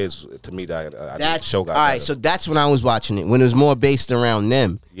around the kids, to me, the show got all right. better. So that's when I was watching it. When it was more based around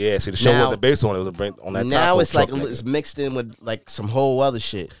them. Yeah. See, the show wasn't based on it. It was on that. Now it's like it's mixed in with like some whole other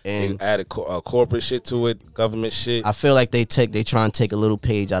shit, and they added corporate shit to it, government shit. I feel like they try and take a little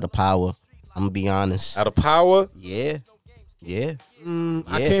page out of Power. I'm gonna be honest. Out of Power? Yeah. I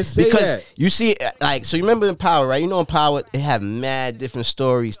can't say because that. You see, like, so you remember in Power, right? You know, in Power, it had mad different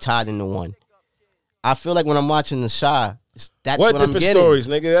stories tied into one. I feel like when I'm watching The Chi, that's what I'm getting. What different stories,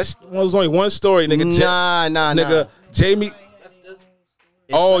 nigga? There's only one story, nigga. Nah. Nigga, Jamie.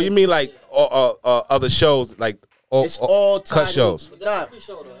 Oh, you mean like other shows, like it's all cut shows?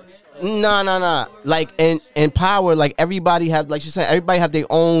 Nah. Like in Power, like everybody have, like she said, everybody have their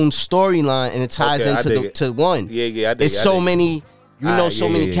own storyline, and it ties into to one. Yeah, I dig. It's so many You know so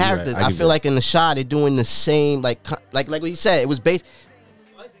many characters. Right. I feel like in the shot they're doing the same like what he said. It was based.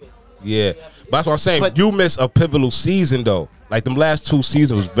 Yeah, but that's what I'm saying. But you missed a pivotal season though. Like them last 2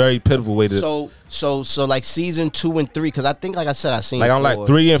 seasons was very pivotal way to. So like season 2 and 3, because I think like I said I seen like I'm 4. like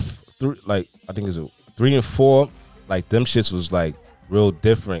 3 and 3. Like I think it's 3 and 4. Like them shits was like real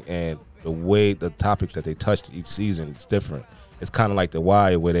different, and the way the topics that they touched each season is different. It's kind of like The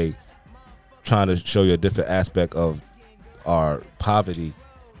Wire, where they trying to show you a different aspect of our poverty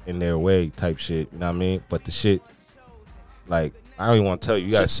in their way type shit. You know what I mean? But the shit, like I don't even want to tell you.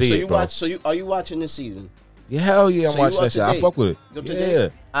 You gotta see it, bro. Are you watching this season? Yeah, hell yeah, I'm watching that shit. I fuck with it. Yeah.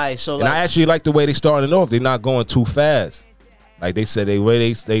 All right, so and I actually like the way they starting it off. They're not going too fast. Like they said,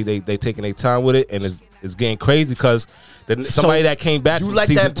 they taking their time with it, and it's getting crazy because somebody that came back from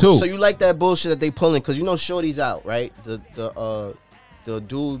season 2. So you like that bullshit that they pulling because you know Shorty's out, right? The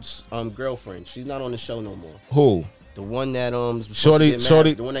dude's girlfriend. She's not on the show no more. Who? The one that Shorty,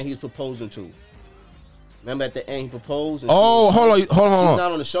 the one that he was proposing to. Remember at the end he proposed? Oh, hold on. She's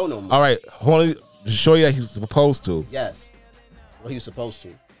not on the show no more. All right, hold on. Show you that he's supposed to. Yes. Well, he was supposed to.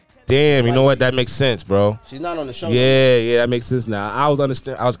 Damn, you know what? That makes sense, bro. She's not on the show. Yeah, that makes sense now. I couldn't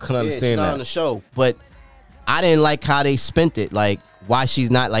understand she's not that. on the show, but I didn't like how they spent it. Like, why she's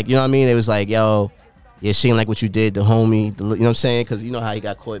not like, you know what I mean? It was like, yo, yeah, she didn't like what you did, the homie. You know what I'm saying? Because you know how he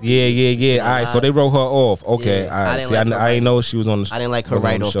got caught. Yeah. You know, all right, so they wrote her off. Okay, Yeah, all right. I didn't know she was on the. I didn't like her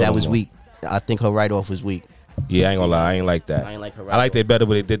write-off. That was weak. I think her write-off was weak. Yeah, I ain't gonna lie. I ain't like that. I ain't like her I liked it better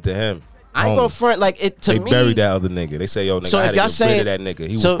what they did to him. I ain't gonna front like it to they me. They buried that other nigga. They say, yo, nigga, so I had if to y'all get saying, rid of that nigga.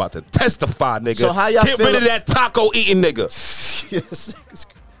 He was about to testify, nigga. So how y'all get rid of that taco eating nigga.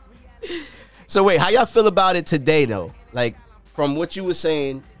 So wait, how y'all feel about it today though? Like from what you were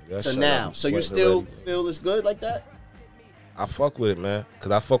saying to now. So you still feel it's good like that? I fuck with it, man.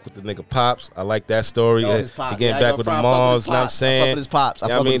 Cause I fuck with the nigga Pops. I like that story. His pops. He getting back with the moms. You know what I'm saying? I fuck with his pops. You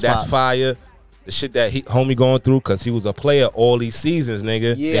know what I mean? That's fire. The shit that homie going through, cause he was a player all these seasons,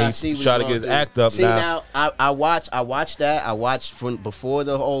 nigga. Yeah, I see. Try to get his act up. See now, I watched that. I watched from before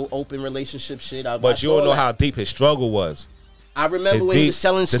the whole open relationship shit. But you don't know how deep his struggle was. I remember when he was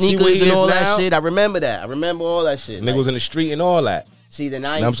selling sneakers and all that shit. I remember that. I remember all that shit. Nigga was in the street and all that. See, then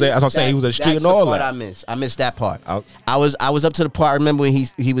I ain't. That's what I'm saying. He was in the street and all that. I missed that part. I was up to the part. I remember when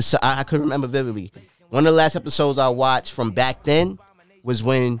he was. I couldn't remember vividly. One of the last episodes I watched from back then was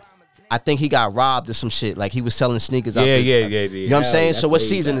when I think he got robbed or some shit. Like he was selling sneakers. Yeah. You know what I'm saying? So what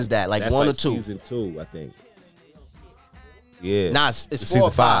season is that? Like that's 1 like or 2? Season 2, I think. Yeah. Nah, it's 4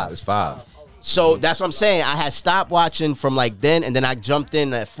 or 5. It's 5. So that's what I'm saying. I had stopped watching from like then, and then I jumped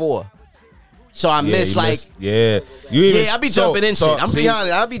in at 4. So I missed like I be jumping in shit. I'm be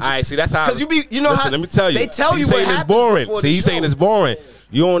honest. I be. All right, see that's how. Because you know how. Let me tell you. They tell you what happens. Boring. See, you saying it's boring.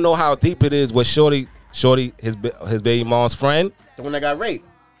 You don't know how deep it is with Shorty, his baby mom's friend. The one that got raped.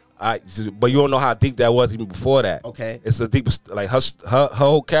 But you don't know how deep that was even before that. Okay. It's the deepest. Like her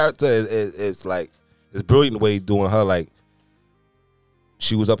whole character is like it's brilliant the way he's doing her. Like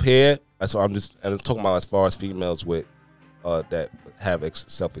she was up here. That's what I'm talking about as far as females with that have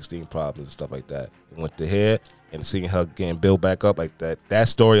self-esteem problems and stuff like that. And went to here and seeing her getting built back up like that. That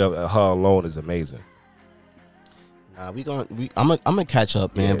story of her alone is amazing. Nah, I'm gonna catch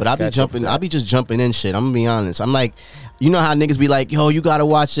up, man. But I'll be just jumping in shit. I'm gonna be honest. I'm like, you know how niggas be like, yo, you gotta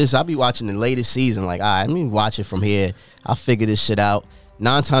watch this. I'll be watching the latest season. Like, all right, let me watch it from here. I'll figure this shit out.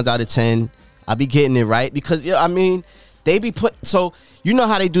 9 times out of 10, I'll be getting it right because I mean, they be so you know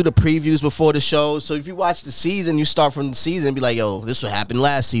how they do the previews before the show. So if you watch the season, you start from the season and be like, yo, this what happened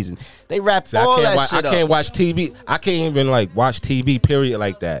last season. They wrap all that shit up. I can't watch TV. I can't even like watch TV period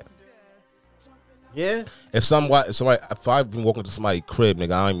like that. Yeah. If I've been walking to somebody's crib,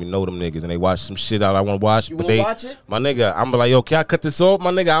 nigga, I don't even know them niggas, and they watch some shit out I want to watch. You want to watch it? My nigga, I'm like, yo, can I cut this off?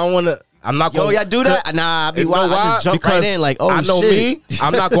 My nigga, I don't want to. I'm not going to. Yo, y'all do that? Nah, I just jump right in like, oh, I know shit. me.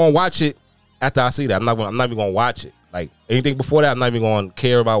 I'm not going to watch it after I see that. I'm not even going to watch it. Like, anything before that, I'm not even going to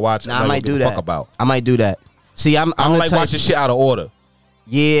care about watching. Nah, I might do that. Fuck about. I might do that. See, I don't like watching shit out of order.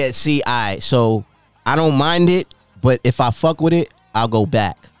 Yeah, see, all right. So, I don't mind it, but if I fuck with it, I'll go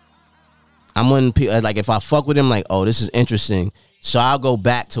back. I'm one like if I fuck with him, like, oh, this is interesting. So I'll go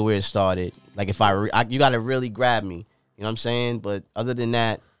back to where it started. Like if you gotta really grab me, you know what I'm saying? But other than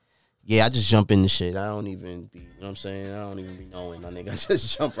that, yeah, I just jump into shit. I don't even be, you know what I'm saying? I don't even be knowing, my nigga. I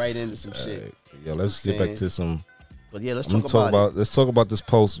just jump right into some shit. Yeah, let's get back to some. But yeah, let's talk about it. Let's talk about this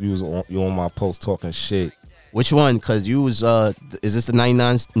post. You on my post talking shit. Which one? Because you was, is this the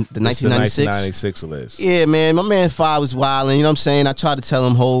 1996? 1996 list. Yeah, man. My man 5 was wilding. You know what I'm saying? I tried to tell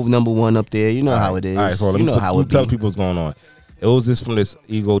him Hove #1 up there. You know how it is. All right, so let me tell people what's going on. It was this from this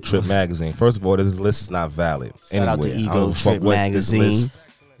Ego Trip magazine. First of all, this list is not valid. Shout out to Anyway, I Ego don't Trip fuck with this magazine. list.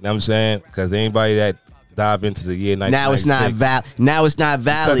 You know what I'm saying? Because anybody that dive into the year 1996. Now it's not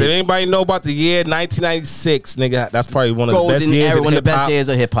Because if valid. anybody know about the year 1996, nigga, that's probably one of the best Golden years era, in one of the best hip-hop. years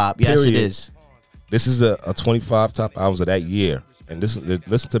of hip hop. Yes, it Period. is. This is a 25 top albums of that year. And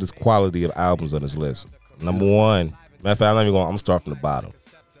listen to this quality of albums on this list. Number one, matter of fact, I'm going to start from the bottom.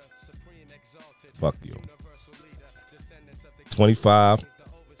 Fuck you. 25,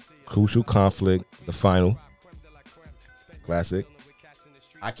 Crucial Conflict, The Final. Classic.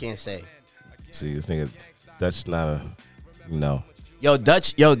 I can't say. See, this nigga, Dutch not a, you know. Yo,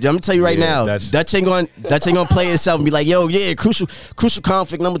 Dutch, let me tell you right now, Dutch ain't gonna play itself and be like, yo, yeah, crucial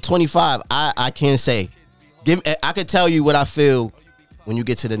conflict number 25. I can't say. I can tell you what I feel when you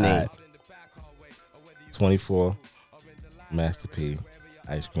get to the name. 24, Master P,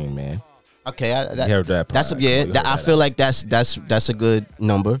 Ice Cream Man. Okay, Heard that part. that's I feel like that's a good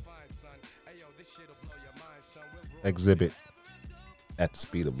number. Exhibit, At the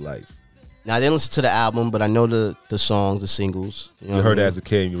Speed of Life. Now I didn't listen to the album, but I know the songs, the singles. You heard that as a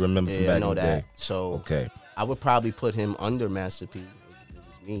kid. You remember from Yeah, back I know in the that. day. So Okay. I would probably put him under Master P. If it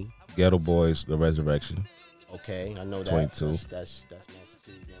was me. Ghetto Boys, The Resurrection. Okay, I know that. 22. That's Master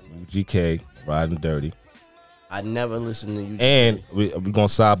P. Again. UGK, Riding Dirty. I never listened to you. And we're going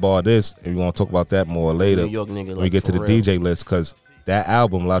to sidebar this, and we're going to talk about that more later New York nigga, when like, we get to for the real. DJ list, because that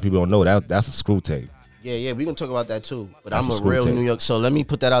album, a lot of people don't know, that's a screw tape. Yeah, we can talk about that too. But That's I'm a a school real tape. New York. So let me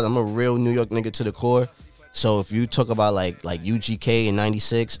put that out. I'm a real New York nigga to the core. So if you talk about like UGK in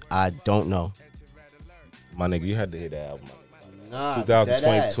 '96, I don't know. My nigga, you had to hear that album. Nah,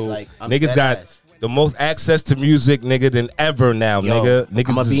 2022. Like, I'm Niggas dead got ass. the most access to music, nigga, than ever now, Yo, nigga. Niggas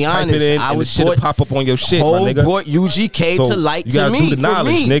I'ma just be type honest, it in I and the was shit will bought- pop up on your shit, my Hov nigga. brought UGK So to light you to gotta do me. the For knowledge,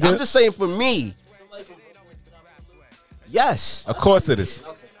 me, nigga. I'm just saying for me. Yes. Of course it is.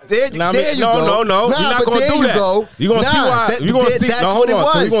 There you No, go. We're not but gonna there do you that. go. You gonna see why? You gonna see? That's No, what hold on, it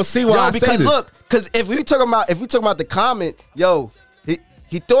 'cause was. we gonna see why I say because this. look, because if we talking about the comment, yo,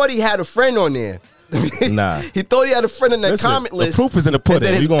 he thought he had a friend on there. Nah. He thought he had a friend in that Listen, comment list. the proof is in the pudding.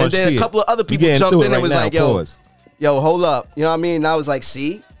 And then, We gonna and then see a it. couple of other We people getting jumped through in it and was right like, now. yo, Pause. hold up. You know what I mean? And I was like,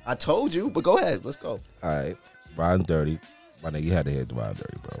 see, I told you, but go ahead. Let's go. All right, Riding Dirty. My nigga, you had to hear the Riding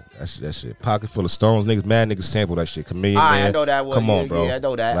Dirty, bro. That shit. Pocket full of stones. Niggas, mad niggas sample that shit. Chameleon, All right, man. I know that one. Come on, Yeah, bro. yeah, I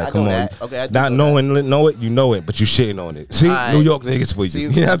know that. Like, I come know on. that. Okay, I do Not know know it, you know it, but you shitting on it. See, All right. New York niggas for you. See, You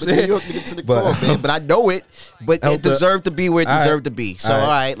know what I'm New saying? York nigga to the But- core, man. But I know it. But Out it deserved to be where it All right. deserved to be. So, All right. all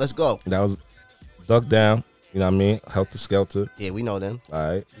right, let's go. That was Duck Down. You know what I mean? Helter Skelter. Yeah, we know them. All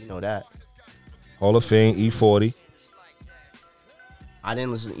right. We know that. Hall of Fame, E40. I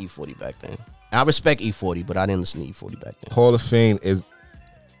didn't listen to E40 back then. I respect E40, but I didn't listen to E40 back then. Hall of Fame is.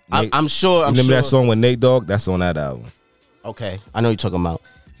 I'm sure. Remember that song with Nate Dogg? That's on that album. Okay, I know you're talking about.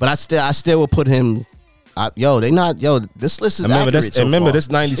 But I still would put him. This list is accurate. This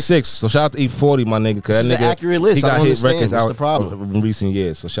 96. So shout out to E40, my nigga. Cause This that is nigga, an accurate list. He got I don't hit understand. records What's out the problem? in recent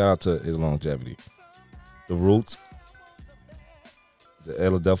years. So shout out to his longevity. The Roots. The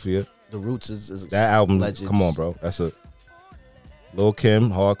Philadelphia. The Roots is That album. legends. Come on, bro. That's a Lil Kim,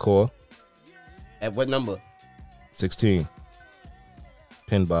 Hardcore. At what number? 16.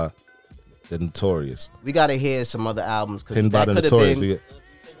 Pinned by The Notorious. We gotta hear some other albums because Pinned by that The could have Notorious.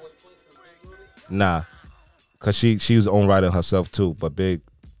 been. Nah. Cause she was own writer herself too, but Big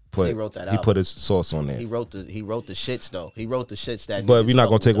He wrote that he out. put his sauce on there. He wrote the shits though. He wrote the shits that. But niggas we're not fuck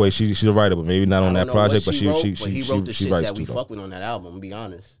gonna with, take though. away. She's a writer, but maybe not on I that don't know what project. But he wrote, she but he wrote the shits writes that we too, fuck though. with on that album. Be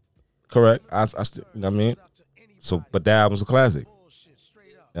honest. Correct. I still, you know what I mean. So, but that album's a classic.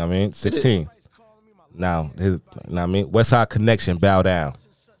 You know what I mean, 16. Now, you know what I mean, West Side Connection, Bow Down.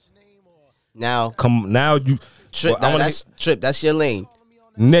 Now, Now you, Trip, well, I wanna that's Trip. That's your lane.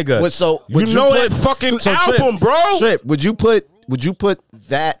 nigga. But so you would know put- that fucking so album, bro. Trip, would you put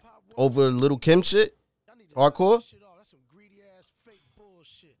that over Little Kim shit? Hardcore?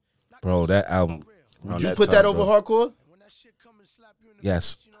 Bro, that album. Would you put that over hardcore?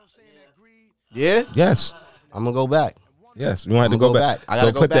 Yes. Yeah? Yes. I'm gonna go back. Yes. You want to I'ma go back. I gotta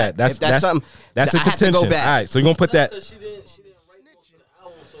so go put back. that. If that's something That's that a I have to go contention. back. All right. So you're gonna put that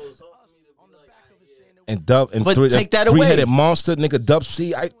and Dub and But take that three-headed away. monster, nigga. Dub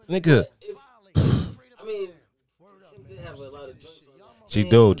C, nigga. I mean, Kim did have a lot of joints on She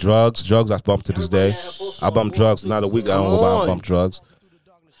do drugs. I bump to this day. I bump drugs. Not a week. I don't go by. I Come bump drugs.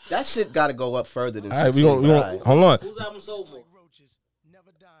 That shit gotta go up further than All right, 16. we gonna hold on. Whose album sold more?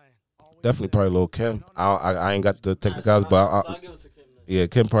 Definitely probably Lil Kim. I ain't got the technicals, but So I give it to Kim. yeah,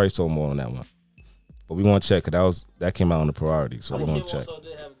 Kim probably sold more on that one. But we want to check. Cause that came out on the priority, so we want to check. Also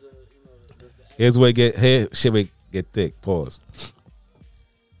did have the, Here's where it get here. Shit, Get thick. Pause.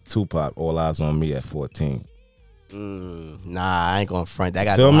 Tupac, All Eyes on Me at 14. Nah, I ain't gonna front. That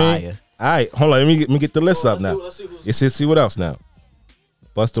got Feel no me? higher. All right, hold on. Let me get the list up now. Let's see You see what else now?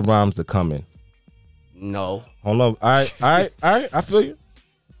 Busta Rhymes, The Coming. No. Hold on. All right. I feel you.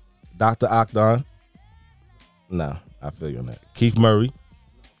 Dr. Octon. Nah, I feel you on that. Keith Murray.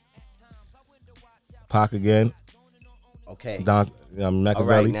 Pac again. Okay. Don All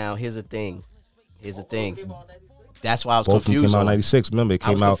Machiavelli. right, now here's the thing. That's why I was Both of them confused. came out on in 96. Remember, it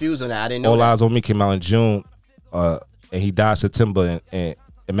I was came out. confused on that. I didn't know All that. Eyes on Me came out in June, and he died September, and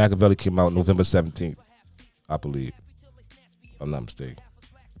Machiavelli came out November 17th, I believe. If I'm not mistaken.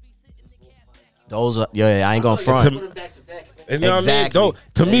 Those are, yeah, I ain't gonna front. And you know Exactly. what I mean?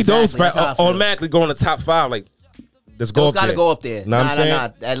 To me, those Exactly. That's how I feel. automatically go in the top 5. Like, let's go Those up there. gotta go up there. Know what I'm saying? Nah.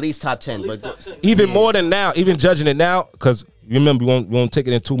 At least top 10. But Even more than now, even judging it now, because you remember we won't take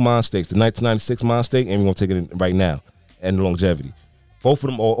it in 2 mind states, the 1996 mind state, and we won't take it in right now, and the longevity. Both of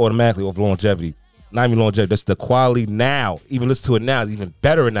them are automatically off longevity. Not even longevity, that's the quality now. Even listen to it now, it's even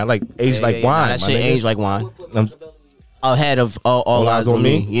better now. Like age like wine. Nah, that my shit nigga. aged like wine. Ahead of All Eyes on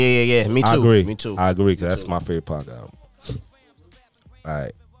Me. Yeah. Me too. I agree. Me too. I agree, because that's my favorite Pac album. All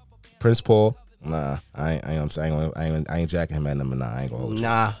right. Prince Paul. Nah, I ain't jacking him at number 9. I ain't gonna hold you.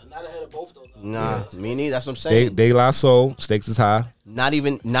 Nah. Not ahead of both of those. Nah. Me neither. That's what I'm saying. De La Soul, stakes is high. Not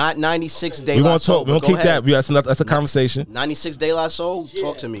 96 De We La gonna Soul. talk. We gonna but keep go that. ahead. That's a conversation. 96 De La Soul. Yeah,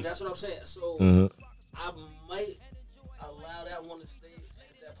 Talk to me. That's what I'm saying. So I might allow that one to stay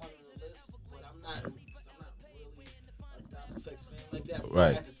at that point on the list, but I'm not really a Das Effects fan like that. But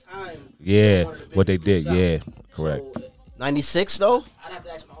Right. at the time, Yeah, one of the what they biggest did. groups Yeah, out. correct. So, 96 though. I'd have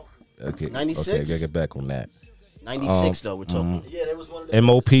to ask my uncle. Okay. 96? Okay, gotta get back on that. 96 though. We're talking. Yeah, there was one of the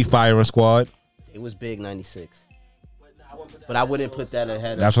MOP Firing Squad. It was big 96. But But I wouldn't put that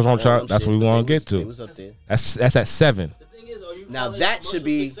ahead. That's of what I'm all trying. them That's shits, what we but want to it get to. It was up there. That's at 7. The thing is, are you Now calling that should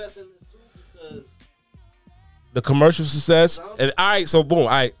be- commercial success in this too? Because The commercial success. And all right, so boom. All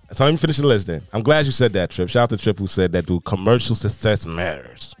right, so let me finish the list then. I'm glad you said that, Trip. Shout out to Trip who said that. Dude, commercial success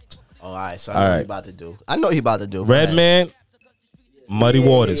matters. Oh, all right. So I All know what right. he about to do. I know he about to do. Go ahead. Redman, Muddy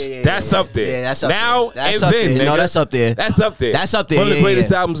Waters. yeah, That's up there. Yeah, that's up now there. That's and up then, there. No, nigga. that's up there. That's up there. That's up there, One of the yeah,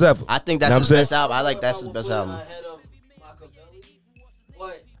 greatest yeah. albums ever. I think Know that's what his I'm best saying? album. I like that's I his would best put it album. ahead of Machiavelli,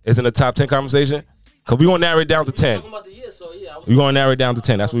 but It's in the top 10 conversation. Cause we gonna narrow it down to 10. talking about the year, so yeah, I was We're gonna narrow it down to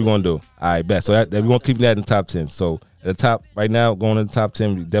 10. That's what we're gonna do. All right, bet. So that we're gonna keep that in the top 10. So at the top right now, going in the top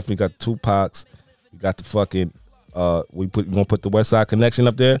 10, we definitely got the Tupacs. We got the fucking we gonna put the West Side Connection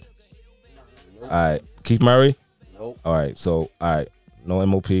up there. All right, Keith Murray. Nope. All right, so all right, no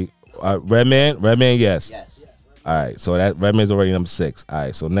MOP. Redman, yes. Yes. All right, so that Redman's already number 6. All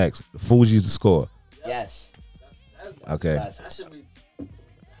right, so next, the Fugees the score. Yes. Okay. that should be.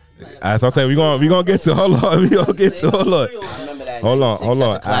 All right, so I'm saying we gonna get to. Hold on, we gonna get to. Hold on. I remember that. Hold on, 96. hold on.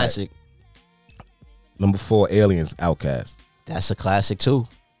 That's a classic. Number 4, Aliens, Outkast. That's a classic too.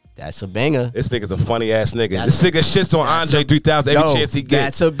 That's a banger. This nigga's a funny ass nigga. That's- This nigga shits on Andre 3000 every chance he gets.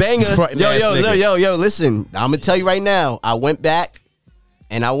 That's a banger. Frontin' ass nigga. Yo, listen. I'm gonna tell you right now. I went back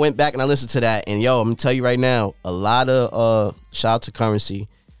and I listened to that, and yo, I'm gonna tell you right now. A lot of shout out to Currency.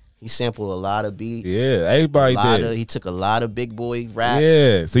 He sampled a lot of beats. Yeah, everybody did. He took a lot of big boy raps.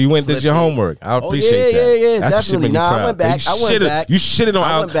 Yeah, so you went and did your Flipped it. homework. I appreciate that. Yeah, That's what shit definitely. made me Nah, I proud. went back. You I went shitted- back. You shitted on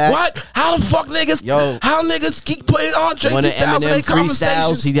I Al. went back. What? How the fuck niggas? Yo. How niggas keep putting Andre One of 3000 in Eminem freestyles,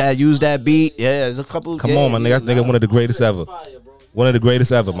 conversations? he had used that beat. Yeah, there's a couple. Come on, my nigga. That nigga one of the greatest ever. One of the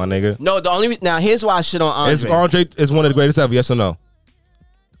greatest ever, my nigga. No, the only now here's why I shit on Is Andre. Andre is one of the greatest ever? Yes or no?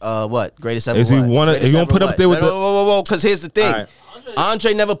 What greatest ever? Is he what? one of- Greatest if you gonna ever put up what? there with whoa, because here's the thing. All right.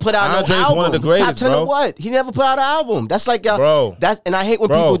 Andre never put out Andre's no album. one of the greatest, Top 10 bro. of what? He never put out an album. That's like Bro. That's and I hate when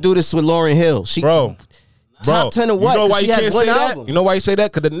Bro. people do this with Lauryn Hill. She Bro. top 10 of what? You know 'Cause why she you had can't one say that? album. You know why you say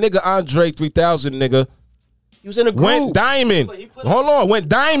that? Because the nigga Andre 3000 nigga He was in a group. went diamond. Hold on, went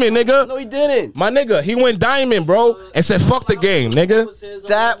diamond, nigga. No, he didn't. My nigga, he went diamond, bro, and said fuck the game, nigga.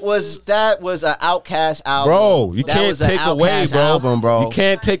 That was an Outcast album. Bro, you That can't was an take away, Outkast bro. album, bro. You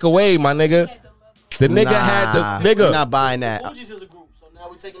can't take away, my nigga. The nigga had Nah, the nigga. we're not buying that. Fugees is a group, so now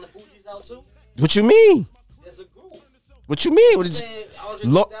we're taking the Fugees out too. What you mean? There's a group. What you mean? What is- Saying Andre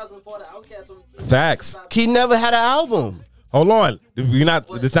Lo- 3000 is part of Outkast, so we can't- Facts. He never had an album. Hold on, you're not.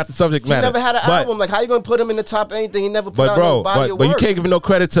 It's not the subject He matter. never had an But- album. Like, how you gonna put him in the top of anything? He never put But out bro, no body of but you work. can't give no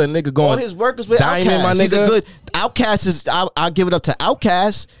credit to a nigga going. All his work was with Diamond, Outkast. my He's a nigga. good Outkast is. I'll give it up to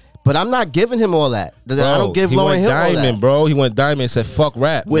Outkast, but I'm not giving him all that. I don't give he Lauryn went Hill all diamond, that. bro. He went diamond and said fuck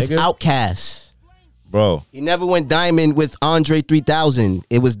rap With nigga. Outkast, Bro. he never went diamond with Andre 3000.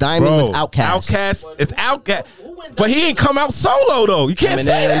 It was diamond Bro, with Outkast. Outkast, it's Outkast. But he ain't come out solo though. You can't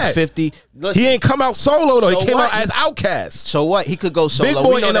say that. 50. Listen, He ain't come out solo though. So He came what? out as Outkast. so what? He could go solo. Big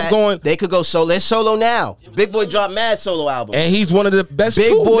Boy We know ended up that. going- They could go solo. They're solo now. Big Boy dropped mad solo albums. And he's one of the best. Big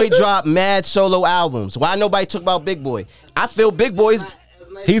too, Boy nigga. dropped mad solo albums. Why nobody talk about Big Boy? I feel Big Boy's.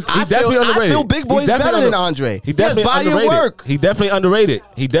 He's definitely underrated. I feel Big Boy's better than Andre. He definitely has body underrated. of work. He definitely underrated.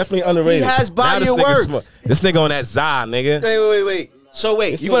 He definitely underrated. He has body Now of this nigga work. sm- This nigga on that Zah, nigga. Wait. So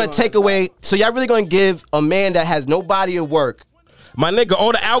wait, you're gonna take away? So y'all really gonna give a man that has no body of work? My nigga,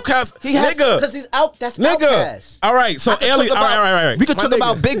 all the Outcasts, He has nigga, because he's out. That's nigga. Outkast. All right, so I could Alien. talk All about- right. We could My talk nigga.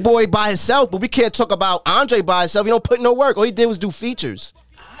 about Big Boy by himself, but we can't talk about Andre by himself. He don't put no work. All he did was do features.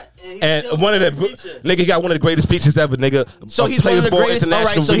 And one of the nigga, he got one of the greatest features ever, nigga. So he's one of the greatest. All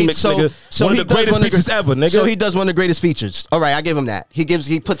right, so he remix, nigga. so One he of the does greatest one of the features ever, nigga. So he does one of the greatest features. All right, I give him that. He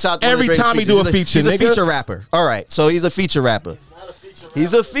puts out one of Every the greatest time he features. do a feature, he's a nigga. feature rapper. All right, so he's a feature rapper.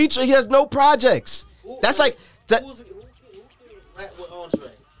 He's a feature. He has no projects. That's like that. Who can rap with Andre?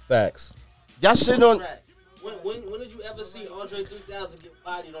 Facts. Y'all sitting on. When did you ever see Andre 3000 get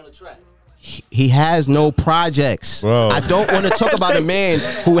bodied on the track? He has no projects. Bro. I don't want to talk about a man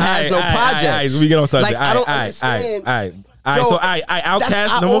who has no projects. We get on subject. Like I don't understand. All right. Yo, So I Outkast.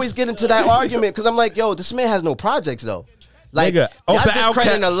 I always get into that argument because I'm like, yo, this man has no projects though. Like Nigga, y'all off the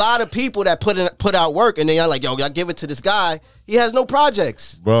discrediting Outkast- a lot of people that put out work, and then y'all like, yo, y'all give it to this guy. He has no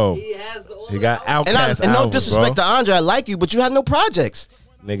projects. bro. He has the He got Outkast. And no albums, disrespect bro. to Andre, I like you, but you have no projects.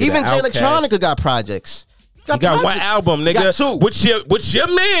 Nigga, Even the Jay Outkast. Electronica got projects. He got one projects. album, nigga. He got two. Which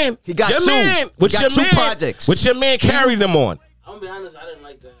your man? He got your two. Man, He which got your two man, projects. Which your man carried them on? I'm gonna be honest, I didn't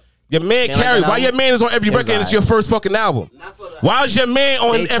like that. Your man Can't like carried. that Why album? your man is on every It was record and it's alright. your first fucking album? Not for the Why is your man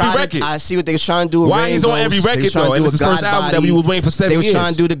on They every tried to- record? I see what they was trying to do. With Why Rain he's on Ghost. every They record, was trying though? to And do it's his a first God album that body. we was waiting for 7 They was years.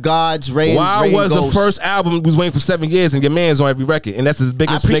 trying to do the Gods. Rain. Why Rain was Ghost. the first album we was waiting for 7 years and your man's on every record and that's his I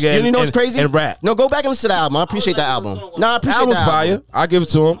biggest appreciate. nigga You know what's and, crazy? and rap? No, go back and listen to the album. I appreciate that album. No, I appreciate Album's that album. fire. I give it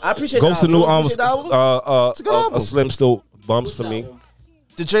to him. I appreciate Ghost the of New album. Arms. Appreciate the album. It's a good album. A Slim still bumps for me.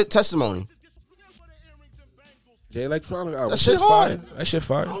 The Testimony. Jay Electronica album. That shit Shit's fire. hard. That shit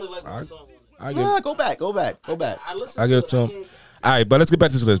fire. I only like one song on it. I give. Nah, go back. I listened I give it to him. All right, but let's get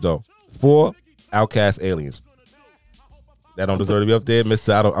back to this list though. 4 Outkast Aliens. That don't deserve to be up there,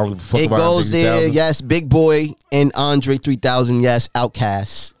 Mister. I don't fuck It about goes Andre there. 3000. Yes, Big Boy and Andre 3000. Yes,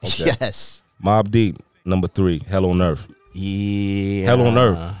 Outkast. Okay. Yes. Mobb Deep, number 3. Hell on Earth. Yeah. Hell on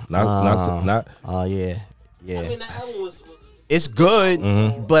Earth. Not. Oh yeah. I mean, that album was It's good,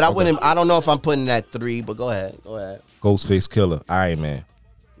 Mm-hmm. but I wouldn't. I don't know if I'm putting it at 3. But go ahead. Ghostface Killer. Iron Man.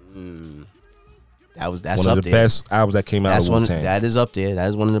 That's One up of the there. best albums that came out That's of one. Wu-Tang. That is up there. That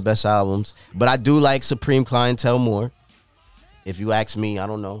is one of the best albums. But I do like Supreme Clientele more. If you ask me, I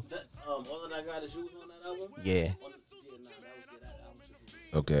don't know. all that I got is you on that album. Yeah. That album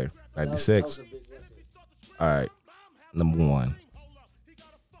should be Okay, that 96. was a big record. All right, number 1.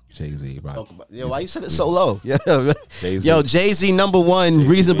 Jay-Z, bro. Talk about, yo, why you said it so low? Yo, Jay-Z. yo, Jay-Z number 1,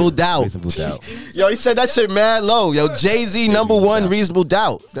 Reasonable Doubt. Reasonable Doubt. Yo, he said that shit mad low. Yo, Jay-Z number 1, Reasonable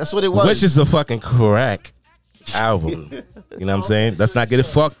Doubt. That's what it was. Which is a fucking crack album. You know what I'm saying? Let's not get it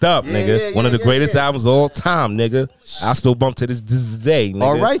fucked up, nigga. yeah, One of the yeah, greatest yeah. albums of all time, nigga. I still bump to this day, nigga.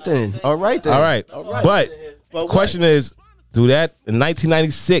 All right then. All right. But question is, do that in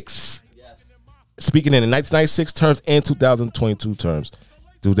 1996, speaking in 1996 terms and 2022 terms,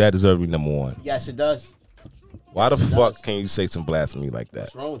 do that deserve to be number 1? Yes, it does. Why the fuck can you say some blasphemy like that?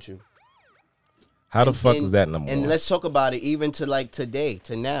 What's wrong with you? How the fuck is that number 1? And let's talk about it even to like today,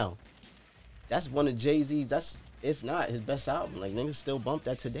 to now. That's one of Jay-Z's, that's, if not, his best album. Like, niggas still bump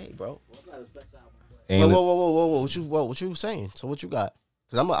that today, bro. It's not his best album. Ain't Whoa. What you saying? So what you got?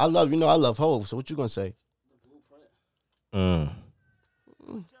 Because I love Hov, so what you gonna say?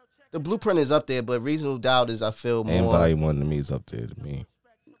 The Blueprint is up there, but Reasonable Doubt is, I feel, And more. Volume 1 to me is up there to me.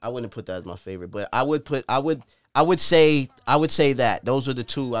 I wouldn't put that as my favorite, but I would say that those are the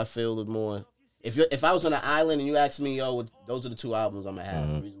two I feel the more. If I was on an island and you asked me, yo, those are the 2 albums I'm gonna have,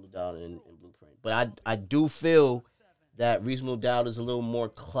 Reasonable Doubt and Blueprint. But I do feel that Reasonable Doubt is a little more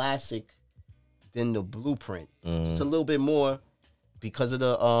classic than the Blueprint. Just a little bit more because of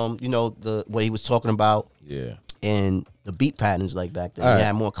the the what he was talking about. Yeah. And the beat patterns like back then. All right. He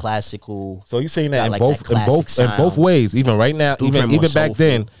had more classical. So you saying that Got in like both that classic in both sound. ways, even right now, Blueprint even more back soulful.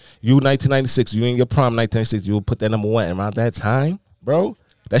 then, you 1996, you in your prime 1996, you would put that number 1 and around that time, bro.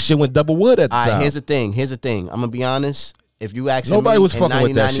 That shit went double wood at the All time. right, here's the thing. I'm gonna be honest. If you ask Nobody me was in fucking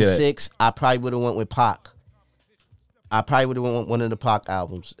with that shit. 1996, I probably would have went with Pac. I probably would have went with one of the Pac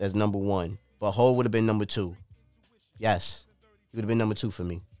albums as number 1, but Hov would have been number 2. Yes, he would have been number 2 for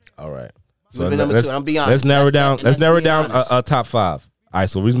me. All right. So would've been number 2, and I'm be honest. Let's narrow That's- down. and Let's that's narrow being down honest. a top 5. All right.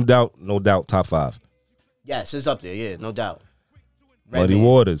 So Reasonable Doubt, no doubt, top 5. Yes, it's up there. Yeah, no doubt. Muddy Redman.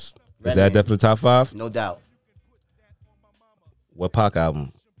 Waters. Is Redman. that definitely top 5? No doubt. What Pac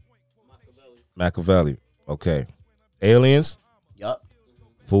album? Machiavelli. Okay. Aliens. Yup.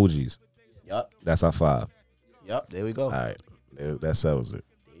 Fugees. Yup. That's our 5. Yup. There we go. All right. That settles it.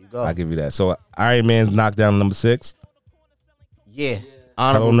 There you go. I'll give you that. So Iron Man's knocked down to number 6. Yeah. Hello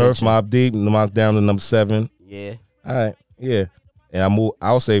Honorable Nerf, mention. Mobb Deep knocked down to number 7. Yeah. All right. Yeah. And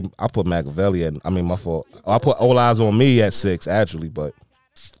I'll say I put Machiavelli at, my fault. I put All Eyes on Me at 6 actually, but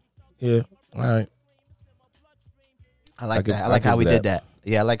yeah. All right. I like that. I I like how give we that. did that.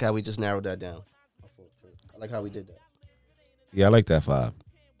 Yeah, I like how we just narrowed that down. I like how we did that. Yeah, I like that 5.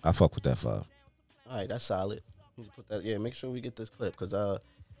 I fuck with that 5. All right, that's solid. You just put that. Yeah, make sure we get this clip because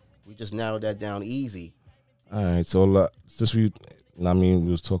we just narrowed that down easy. All right. So since we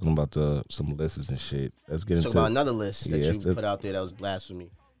was talking about some lists and shit. Let's get Let's into talk about another list that you that's- put out there that was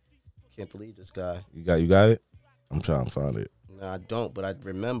blasphemy. Can't believe this guy. You got it? I'm trying to find it. No, I don't, but I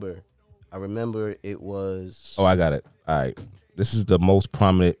remember it was. Oh, I got it. All right. This is the most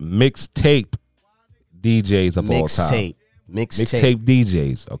prominent mixtape DJs of all time. Mixtape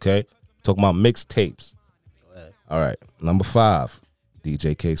DJs, okay? Talking about mixtapes. Go ahead. All right. Number 5,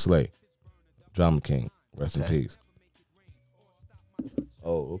 DJ K Slay. Drama King. Rest in peace.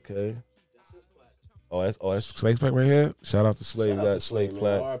 Oh, okay. That's Slay's plaque right here. Shout out to Slay. Shout We out got to Slay man.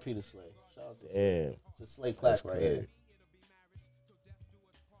 plaque. R.I.P. to Slay. Shout out to Damn. It's a Slay plaque That's right crazy. here.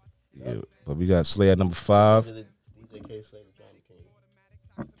 Yeah, but we got Slay at number 5. DJ K Slay, the Drama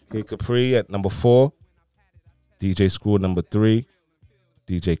King. Kid Capri at number 4. DJ Screw at number 3.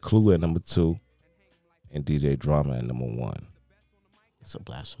 DJ Clue at number 2. And DJ Drama at number 1. It's a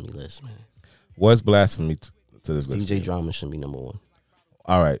blasphemy list, man. What's blasphemy to this list? DJ Drama should be number 1.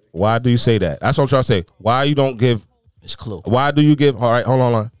 All right. Why do you say that? That's what I'm trying to say. Why you don't give? It's Clue. Why do you give? All right, hold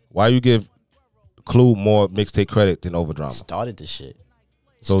on. Why you give Clue more mixtape credit than Over Drama? Started this shit.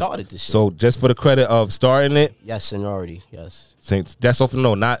 So just for the credit of starting it, yes, seniority. Yes. since that's off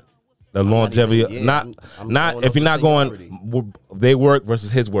no, not the longevity. even- yeah, not I'm not going if off you're the not going seniority. they work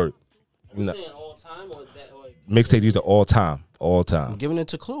versus his work. You No. saying all time or that? Or Mixtape these are all time. I'm giving it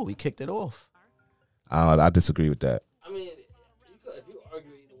to Clue. He kicked it off. I disagree with that I mean, if you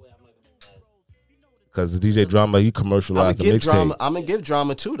argue either way, I'm not gonna be mad. because the DJ Drama he I'm commercialized the gonna give drama. mixtape. I'm gonna give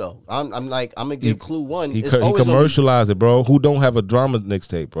drama 2 though. I'm gonna give Clue 1. He It's always gonna be- commercialized it, bro. Who don't have a drama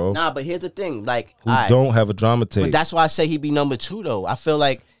mixtape, bro? Nah, but here's the thing. Like, Who alright, don't have a drama tape? but that's why I say he'd be number 2 though. I feel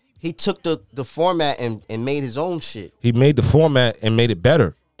like he took the format and made his own shit. He made the format and made it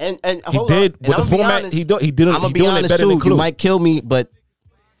better. And He hold did on. with the format. He did it. I'm gonna He be doing it honest better than too. You Clue. might kill me, but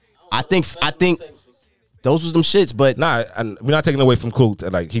I think those was them shits. But Nah, and we're not taking away from Clue.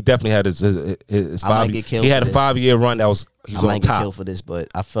 Like he definitely had his I might 5. get killed He had a for this. 5-year run that was I he's on might get top. killed for this. But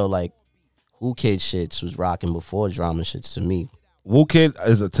I feel like Who Kid shits was rocking before drama shits to me. Wu Kid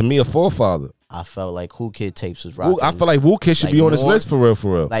is to me a forefather. I felt like Who Kid tapes was rocking. I feel like Wu Kid should like be on this more- list for real,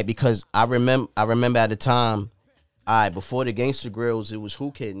 for real. Like because I remember at the time, before the Gangster Grills, it was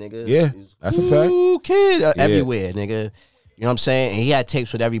Who Kid, nigga. Yeah, It was that's a fact. Who Kid Yeah. everywhere, nigga. You know what I'm saying? And he had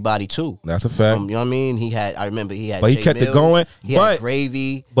tapes with everybody too. That's a fact. You know what I mean? I remember he had. But he J kept it Mills, going, He but- had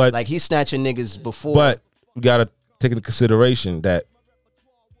Gravy. but- like he's snatching niggas before. But we gotta take into consideration that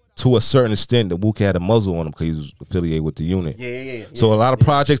to a certain extent, that Wu Kid had a muzzle on him because he was affiliated with the unit. yeah. So a lot of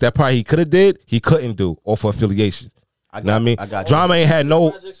projects that probably he could have did, he couldn't do, or for affiliation. You know what I mean? I got you. Drama ain't had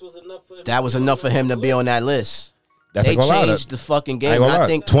no. Projects was enough for That was enough for him to be on that list. That's They ain't gonna lie. changed the fucking I game. ain't gonna And I lie.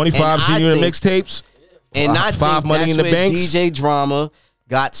 think 25 and I G unit think- mixtapes. And I Five think Money that's in the where Banks. DJ Drama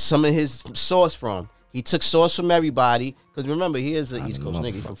got some of his source from. He took source from everybody because remember he is an East Coast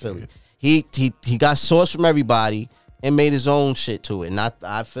nigga from Philly. He got source from everybody and made his own shit to it. And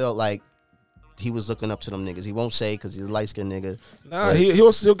I felt like he was looking up to them niggas. He won't say because he's a light skinned nigga. Nah, but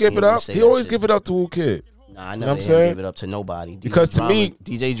he'll still give he it won't up. say He that always shit. give it up to Wu Kid. Nah, I know never what I'm him saying? give it up to nobody. Because to me-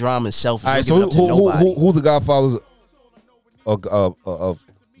 DJ Drama is selfish. All right, He so don't give it up to nobody. who's the godfathers of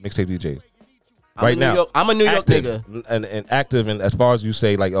mixtape DJs? Right now, I'm a New York active nigga. and active, and as far as you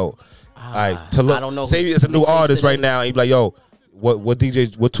say, like, all right, to look, I don't know say who it's a new mixtape artist today. right now, and you be like, yo, what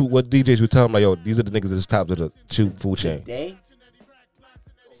DJs you tell them like, yo, these are the niggas that's top of the food chain. Day?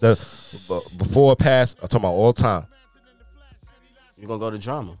 Before or past, I'm talking about all time. You're gonna go to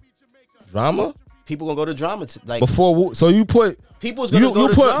Drama. Drama People gonna go to Drama. Like before Wu, so you put people's gonna you go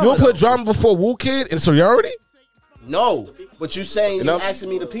to put Drama. you put though. Drama before Wu Kid in seniority. No, but you saying you know? asking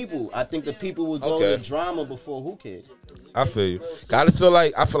me the people. I think the people would go Okay. to Drama before Who Kid. I feel you. I just feel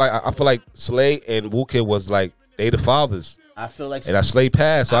like Slay and Wu Kid was like they the fathers. I feel like And I Slay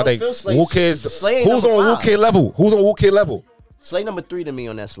passed, so I I, don't feel think Slay- Wu Kid. Slay ain't Who's number on Wu 5. Kid level? Who's on Wu Kid level? Slay number 3 to me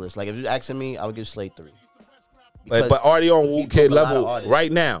on that list. Like if you're asking me, I would give Slay 3. But are they on he Wu Kid broke a lot of level artists.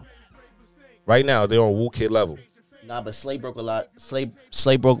 right now? Right now, they're on Wu Kid level. Nah, but Slay broke a lot.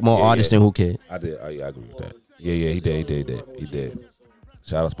 Slay broke more Yeah, artists yeah. than Who Kid. I agree with that. Yeah, he did.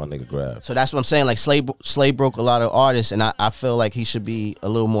 Shout out to my nigga Grab. So that's what I'm saying. Like Slay broke a lot of artists, and I feel like he should be a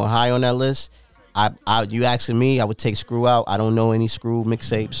little more high on that list. You asking me, I would take Screw out. I don't know any Screw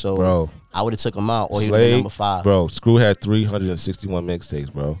mixtapes, so Bro, I would have took him out, or he would be number 5. Bro, Screw had 361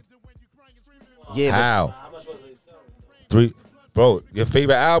 mixtapes, bro. Yeah, How? How much was they selling? 3, bro. Your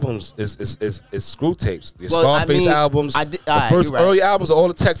favorite albums is Screw tapes. Your Well, I Scarface mean, albums. I did- the alright, first you're right. early albums of all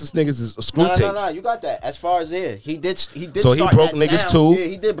the Texas niggas is Screw tapes. No, you got that. As far as he did. So he start broke that niggas sound. too. Yeah,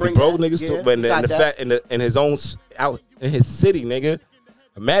 he did bring. He broke that. niggas Yeah, too. But you got in the that. fact in his own out in his city, nigga.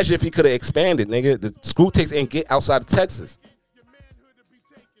 Imagine if he could have expanded, nigga. The Screw tapes ain't get outside of Texas.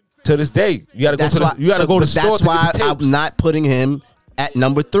 To this day, you gotta go to the, you gotta go to the store That's to why get the tapes. I'm not putting him at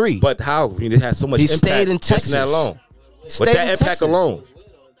number 3. But how? I mean, it has so much He impact stayed in just in that Texas. alone. Stayed But that in impact Texas. alone,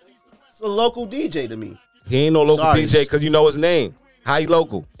 It's a local DJ to me he ain't no local Sorry. DJ because you know his name. How he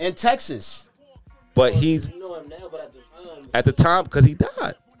local? in Texas. But he's You know him now, but at the time, at the time because he died. You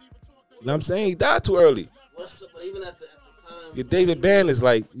know what I'm saying? He died too early. but even at the time, Your David Band is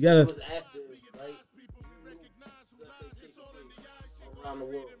like, you he gotta. was active, right? You knew, let's say, Kid Capri around the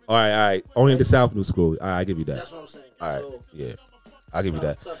world. All right. Only in the South New School. All right, I give you that. That's what I'm saying. All right, So, yeah, I'll give you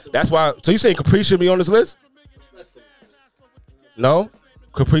that. tough to That's why. So you saying Capri should be on this list? respectfully. No,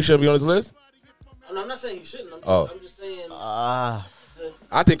 Capri should be on this list. I'm not saying he shouldn't. Oh. I'm just saying. I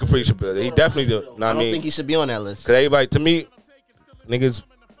I think Capri should be. He definitely do. Know what I don't mean? think he should be on that list. Cause everybody, to me, niggas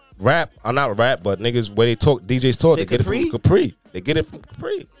rap. I'm not rap, but niggas where they talk, DJs talk, they Kid get it Capri? from Capri. They get it from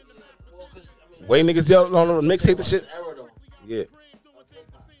Capri. Well, 'cause, I mean, Way niggas yell on the mixtapes and shit. era though, Yeah, of hip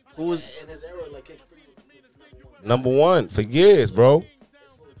hop. Who was In his era, like Kid Capri was number number 1. one for years, bro.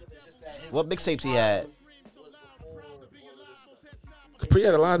 It's just that his what mixtapes he had? was before all of this stuff. Capri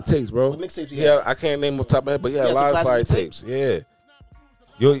had a lot of tapes, bro. What mixtapes he Yeah, had? I can't name off the top of my head, but he had Yeah, a lot some of fire classic tapes. Yeah.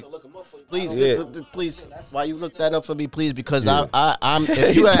 Yo, Look him up for you. Please, Yeah. please. While you look that up for me, please, because Yeah. I'm.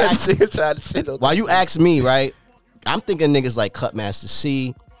 If you while you ask me, right, I'm thinking niggas like Cutmaster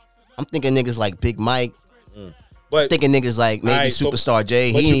C. I'm thinking niggas like Big Mike. but Thinking niggas like maybe Alright, so- Superstar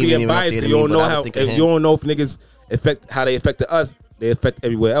J. But He you ain't being even up biased. there to You me, don't but know I how. would think If of you him. don't know if niggas affect how they affected us, they affect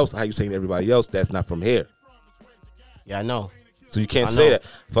everywhere else. How you saying everybody else that's not from here? Yeah, I know. So you can't I say know. that.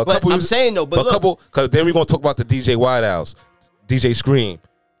 For a But couple I'm years- saying though, but for a look. couple, because then we're gonna talk about the DJ White House, DJ Scream,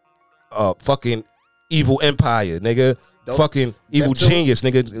 fucking Evil Empire, nigga, Those- fucking Evil too. Genius,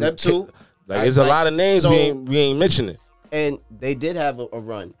 nigga. Them too. Like there's a lot of names So- we ain't mentioning. And they did have a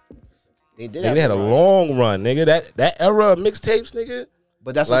run. They did. Nigga, have they had a run. long run, nigga. That era of mixtapes, nigga.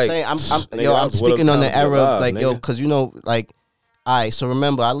 But that's Like, what I'm saying. nigga, Yo, I I'm was with speaking them on the times to be era of alive, like, yo, nigga. because you know, like, all right. So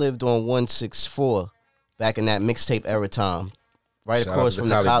remember, I lived on 164 back in that mixtape era time, right Shout out across to from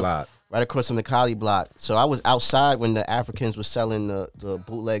the the Cali Cali, block. right across from the Cali block. So I was outside when the Africans were selling the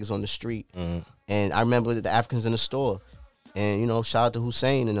bootlegs on the street, Mm-hmm. and I remember the Africans in the store, and you know, shout out to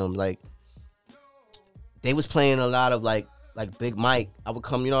Hussein and them, like, they was playing a lot of like Big Mike. I would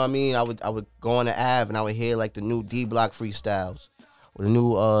come, you know what I mean? I would go on the Ave and I would hear like the new D Block freestyles or the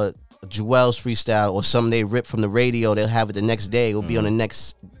new Jewel's freestyle or something they rip from the radio. They'll have it the next day. It'll be on the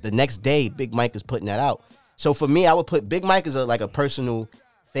next day. Big Mike is putting that out. So for me, I would put Big Mike as like a personal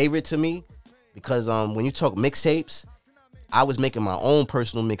favorite to me because when you talk mixtapes, I was making my own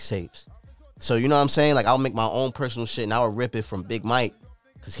personal mixtapes. So you know what I'm saying? Like I would make my own personal shit and I would rip it from Big Mike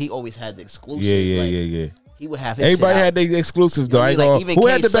because he always had the exclusive. Yeah. He would have his Everybody shit out. had their exclusives though. You know I ain't what I mean? gonna, Like, even who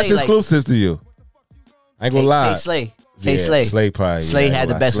had the K-Slay, best like- exclusives to you? I ain't gonna lie. K-Slay. Yeah, K-Slay. Slay probably. Slay yeah, had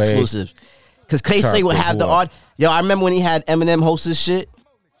the like best Slay. exclusives. Because K-Slay would Trying to have the pull up. art. Yo, I remember when he had Eminem host his shit.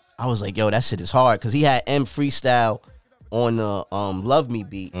 I was like, yo, that shit is hard. Because he had M freestyle on the Love Me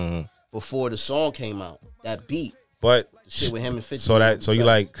beat before the song came out. That beat. But The shit with him and 50. so you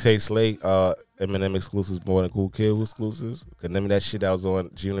like say Slay Eminem exclusives more than Cool Kid exclusives? Cause remember that shit that was on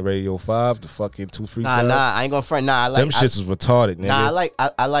Junior Radio 5, the fucking 2 freestyles? Nah, I ain't gonna front. Nah, I like. Them shits was retarded, nigga.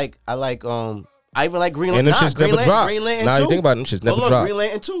 Nah, I even like Green And Lantern. them shits never dropped. Green Lantern Nah, 2. you think about it, them shits never Hold on, dropped. Green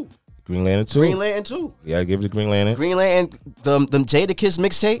Lantern 2. Green Lantern 2. Green Lantern 2. Yeah, give it to Green Lantern. Green Lantern, them Jadakiss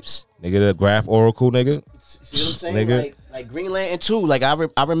mixtapes. Nigga, the Graph Oracle, nigga. See what I'm saying? Nigga. Like Green Lantern 2. Like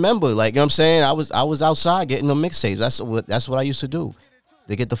I remember, like, you know what I'm saying? I was outside getting them mixtapes. That's what I used to do.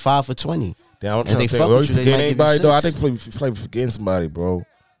 They get the 5 for 20. Damn, I'm And trying they to think. fuck Are with you you, they forgetting might give you anybody though? I 6. think like forgetting somebody, bro.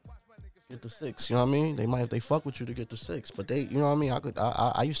 Get the 6. You know what I mean? They might, if they fuck with you, to get the 6. But they, you know what I mean?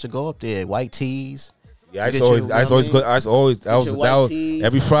 I used to go up there, white tees. Yeah, I Get used your- always go. That was your white tees.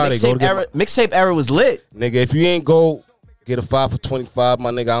 every Friday. Go to Mixtape era was lit. nigga. If you ain't go Get a 5 for 25, my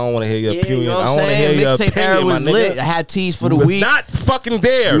nigga. I don't want to hear your Yeah, opinion. you know what I I'm don't want to hear saying? your Mixtape era opinion, my was nigga. lit. I had tees for the You was week. not fucking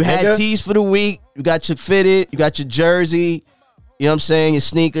there. You had nigga. tees for the week. You got your fitted. You got your jersey. You know what I'm saying? Your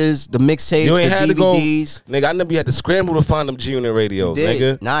sneakers, the mixtapes, You the ain't had to go, DVDs. nigga. I never had to scramble to find them G-Unit radios, You did.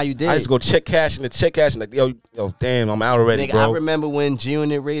 nigga. Nah, you did. I used to go check cash and like, yo, damn, I'm out already, Nigga, bro. I remember when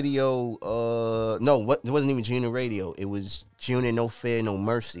G-Unit Radio, it wasn't even G-Unit Radio. It was G-Unit No Fear, No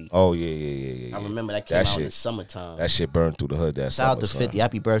Mercy. Oh yeah. I remember that came out in the shit. summertime. That shit burned through the hood. That Shout out to summer, 50. son.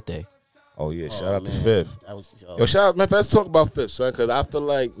 Happy birthday. Oh yeah, shout out to man. Fifth. That was, Yo, shout out, man. Let's talk about Fifth, son, because I feel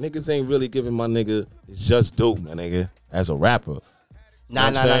like niggas ain't really giving my nigga his just due, my nigga, as a rapper. Nah,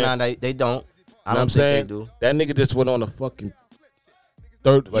 they don't. I don't think they do. That nigga just went on a fucking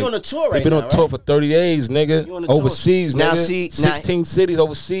third. You on a tour right He been now, on tour right? for 30 days, nigga. You on a tour. Overseas, Now, nigga. see, 16 cities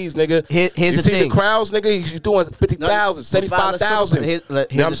overseas, nigga. Here's you the see thing. the crowds, nigga? He's doing 50,000, 75,000. You know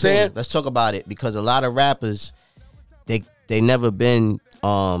what I'm saying? Let's talk about it because a lot of rappers, they never been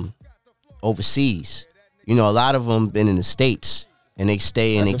overseas. You know, a lot of them been in the States and they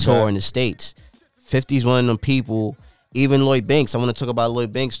stay and That's they a tour fact. in the States. 50's one of them people. Even Lloyd Banks. I want to talk about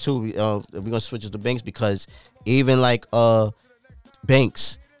Lloyd Banks too. We're gonna switch it to Banks because even like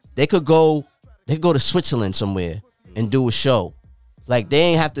Banks, they could go to Switzerland somewhere and do a show. Like they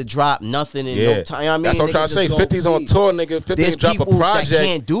ain't have to drop nothing in no time. You know what I mean? That's what I'm They trying to could say. just go 50's on overseas. tour, nigga. 50 There's ain't drop a people project that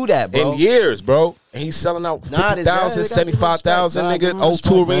can't do that, bro. in years, bro. And he's selling out 50,000, they gotta give 75,000, respect. nigga. Nah, give O2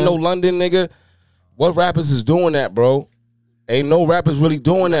 respect, Reno, man. London, nigga. What rappers is doing that, bro? Ain't no rappers really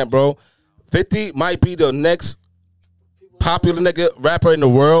doing that, bro. 50 might be the next popular nigga rapper in the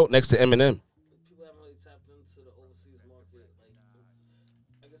world next to Eminem. People haven't really tapped into the overseas market.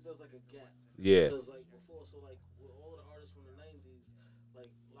 Like, I guess there's like a gap. Yeah. Because like before, so like with all the artists from the '90s, like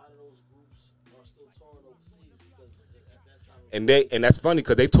a lot of those groups are still touring overseas because at that time. And that's funny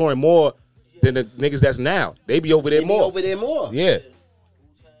because they touring more than the niggas that's now. They be over there They be more. over there more. Yeah.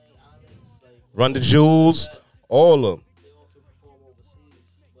 Wu-Tang, Onyx, like Run the Jewels, all of them. they often perform overseas.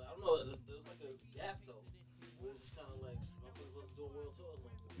 But I don't know, there's like a gap though. Where it's just kind of like motherfuckers wasn't doing world tours no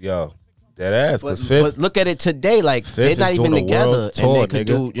more. Yo, that ass. But, Because Fifth, look at it today. Like they're Fifth not is even doing a together, world and tour, they could nigga.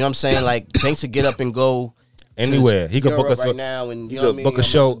 do. You know what I'm saying? Like Banks could get up and go anywhere. He could book Europe us right now, and he you know could what I book mean? a I'm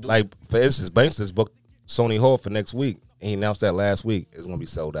show. gonna do- Like for instance, Banks just booked Sony Hall for next week. And he announced that last week. It's gonna be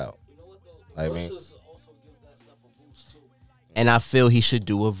sold out. You know what though? I mean, Versus also gives that stuff a boost too. and I feel he should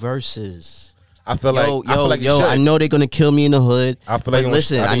do a versus. I feel like he should. I know they're gonna kill me in the hood. I feel like but he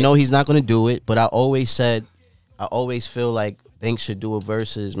listen, wants- I I mean- know he's not gonna do it, but I always feel like Banks should do a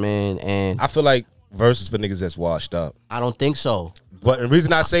versus, man, and I feel like verses for niggas that's washed up. I don't think so. But the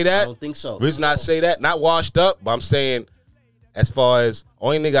reason I say I that, don't think so. reason I say that, not washed up, but I'm saying as far as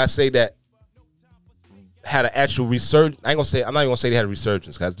only nigga I say that had an actual resurgence. I'm not even gonna say they had a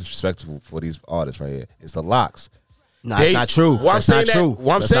resurgence because that's disrespectful for these artists right here. It's the Locks. Nah, it's not true. That's not true.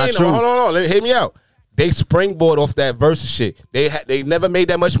 What I'm saying, hold on, let me hear me out. They springboard off that versus shit. They never made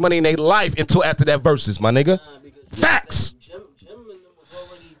that much money in their life until after that versus, my nigga. Because Facts. Jim and them was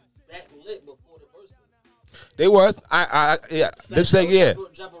already back lit before the verses. They was. Yeah. They say yeah.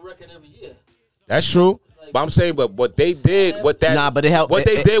 Drop a record every year. That's true. But I'm saying, but what they did, what that, Nah, but it helped. what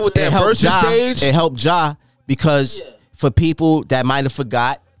they did with that helped versus Ja. stage, It helped Ja because Yeah. for people that might have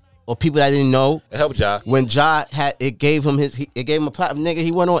forgot or people that didn't know, it helped Ja. when Ja had it gave him a platform. Nigga,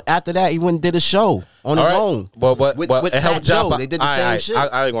 he went on after that. He went and did a show on his own. But with it helped Fat Joe. Ja. They did the same shit.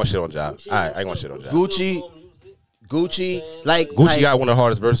 I ain't gonna shit on Ja. I ain't gonna shit on Ja. Gucci, like Gucci got one of the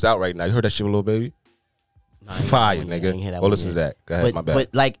hardest verses out right now. You heard that shit with Lil Baby? Fire, I ain't hear nigga. that Go one listen to yet. that. Go ahead, my bad. But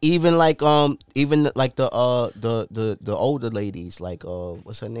like even like the older ladies, like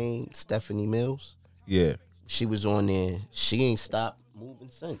what's her name? Stephanie Mills. Yeah. She was on there. She ain't stopped moving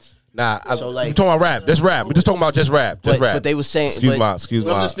since. Nah, So, like- we talking about rap. Just rap. We just talking about just rap. Just rap. But they were saying, Excuse but, Excuse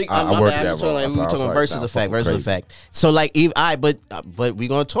I'm my. just speaking, I my worded bad, that I'm talking, wrong. like, we were I'm talking sorry. versus Nah, effect, fucking versus crazy. effect. So like, but we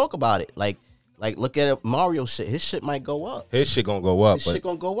gonna talk about it. Like look at it, Mario shit. His shit might go up. His shit gonna go up. His But shit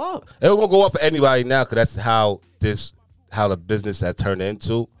gonna go up. it gonna go up for anybody now because that's how the business has turned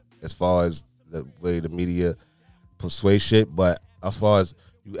into as far as the way the media persuade shit. But as far as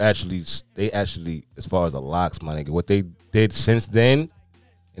they actually, as far as the Locks, my nigga, what they did since then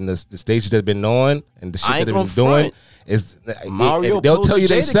in the stages they've been on and the shit I ain't that they've gonna been doing front. is Mario, they'll pulled tell the you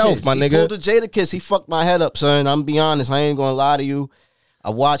Jada themselves, Kiss. my He nigga. pulled the Jada Kiss. He fucked my head up, son. I'm be honest. I ain't gonna lie to you. I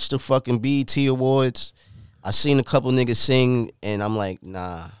watched the fucking BET Awards. I seen a couple niggas sing, and I'm like,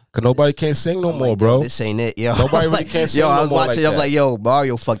 nah. Cause nobody can't sing no I'm more, like, bro. yo, this ain't it, yo. Nobody I'm really like, can't sing Yo, no I was more watching. like I'm that. like, yo,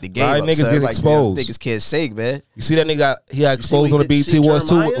 Mario fucked the game Right, up. niggas son. get Like, exposed. Yo, niggas can't sing, man. You see that nigga? He got see what exposed on the he did- BET Awards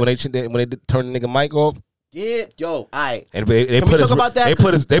too Jeremiah? when they turned the nigga mic off. Yeah, yo, all right. And they Can put we talk about that?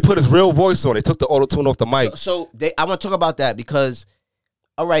 They put his real voice on. They took the auto tune off the mic. I want to talk about that because,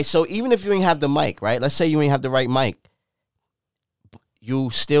 all right. So even if you ain't have the mic, right? Let's say you ain't have the right mic, you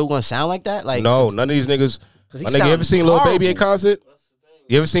still gonna sound like that? Like no, none of these niggas. My nigga, you ever seen Lil Baby in concert?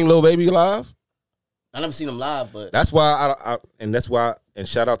 You ever seen Lil Baby live? I never seen him live, but that's why and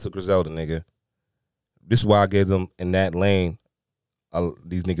shout out to Griselda, nigga. This is why I gave them in that lane.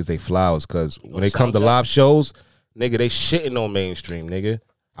 These niggas they flowers because when they come to live shows, nigga, they shitting on mainstream, nigga.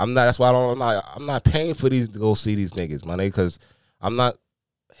 That's why I'm not paying for these to go see these niggas, my nigga, because I'm not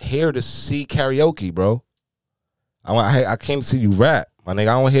here to see karaoke, bro. I came to see you rap, my nigga.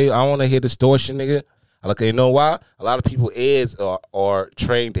 I want to hear distortion, nigga. You know why? A lot of people ears are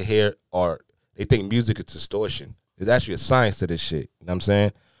trained to hear, or they think music is distortion. There's actually a science to this shit. You know what I'm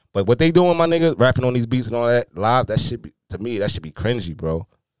saying? But what they doing, my nigga, rapping on these beats and all that live, that shit be, to me, that should be cringy, bro.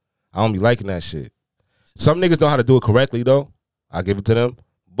 I don't be liking that shit. Some niggas know how to do it correctly, though. I give it to them.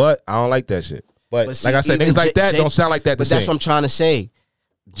 But I don't like that shit. But see, like I said, niggas like that don't sound like that. But that's what I'm trying to say.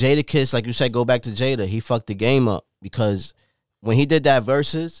 Jadakiss, like you said, go back to Jada. He fucked the game up because when he did that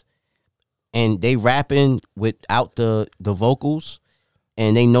verses and they rapping without the vocals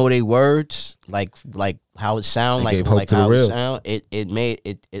and they know they words, like how it sound, like how it sound, it's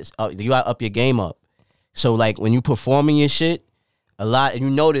you gotta up your game up. So like when you performing your shit, a lot you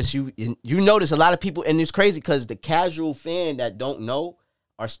notice a lot of people, and it's crazy because the casual fan that don't know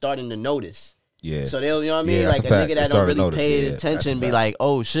are starting to notice. Yeah. So they'll, you know what I mean? Like a nigga that don't really pay attention be like,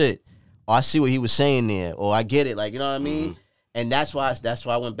 oh shit, oh, I see what he was saying there, or I get it, like, you know what I mean? And that's why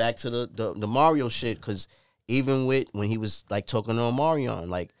I went back to the Mario shit, because even when he was like talking to Omarion,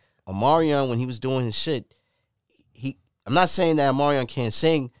 like Omarion when he was doing his shit, I'm not saying that Omarion can't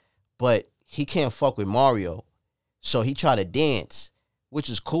sing, but he can't fuck with Mario. So he tried to dance, which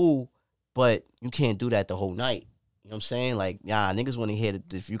is cool, but you can't do that the whole night. You know what I'm saying? Like, niggas want to hear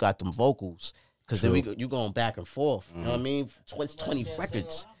if you got them vocals, because then you going back and forth. You know what I mean? 20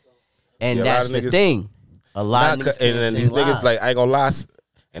 records. And that's the thing. A lot of niggas and these niggas, like, I ain't gonna lie,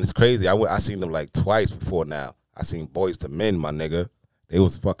 and it's crazy. I seen them like twice before now. I seen Boys to Men, my nigga. They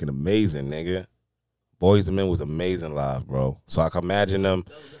was fucking amazing, nigga. Boys to Men was amazing live, bro. So I can imagine them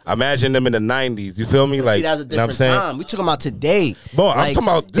in the 90s. You feel me? Like, see, that was a different time. We talking about today. Bro, like, I'm talking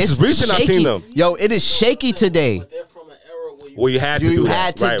about this is recent. I seen them. Yo, it is shaky today. But they're from an era where you had to do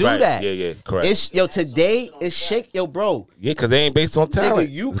that. Yeah, correct. Today it's shaky. Yo, bro. Yeah, because they ain't based on talent.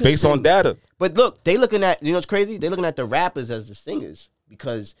 It's based on data. But look, they looking at, you know what's crazy? They looking at the rappers as the singers,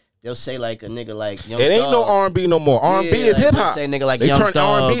 because they'll say like a nigga like Young Thug. It ain't no R&B no more. R&B is hip hop. Say nigga like they Young turned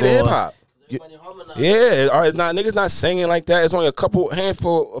R&B to hip hop. Yeah, it's not niggas not singing like that. It's only a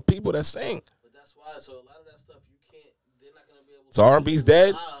handful of people that sing. But that's why. So a lot of that stuff they're not gonna be able to. So R&B's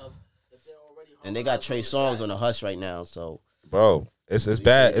dead. And they got Trey Songz on the hush right now. So, bro, it's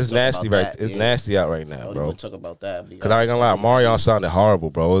bad. It's nasty It's nasty out right now, bro. Talk about that because I ain't gonna lie, Marion sounded horrible,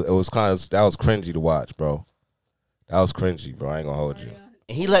 bro. It was that was cringy to watch, bro. That was cringy, bro. I ain't gonna hold you.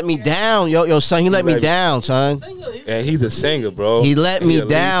 And he let me down, yo, son. He let me down, son. And he's a singer, bro. He let me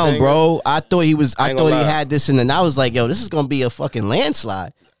down, bro. I thought he had this, and I was like, yo, this is gonna be a fucking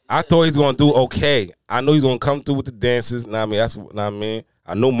landslide. I thought he's gonna do okay. I know he's gonna come through with the dances. Know what I mean? That's what I mean.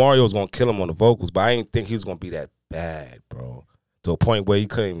 I know Mario was gonna kill him on the vocals, but I didn't think he was gonna be that bad, bro. To a point where he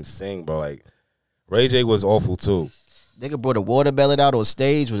couldn't even sing, bro. Like, Ray J was awful too. Nigga brought a water belly out on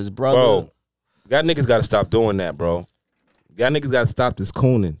stage with his brother. Bro, y'all niggas gotta stop doing that, bro. Y'all niggas gotta stop this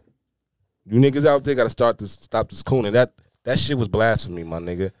cooning. You niggas out there gotta stop this cooning. That shit was blasphemy, my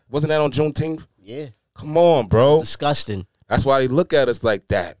nigga. Wasn't that on Juneteenth? Yeah. Come on, bro. Disgusting. That's why they look at us like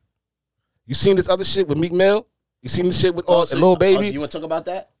that. You seen this other shit with Meek Mill? You seen this shit with Lil Baby? You want to talk about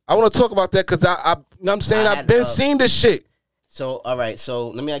that? I want to talk about that because I you know what I'm saying? I've been seeing this shit. So, all right. So,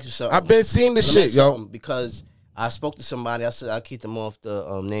 let me ask you something. I've been seeing this shit, yo. Because I spoke to somebody. I said I'll keep them off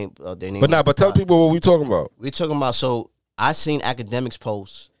the name. Their name. But tell people what we talking about. We talking about. So, I seen academics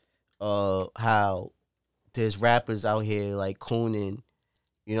post how there's rappers out here like cooning,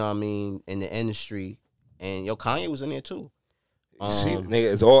 you know what I mean, in the industry, and Kanye was in there too. You see,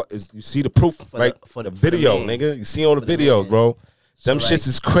 nigga, you see the proof, right? For the video, nigga. You see all the videos, bro. Them shits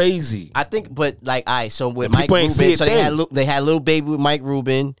is crazy. I think, but like, so with Mike Rubin, so they had Lil Baby with Mike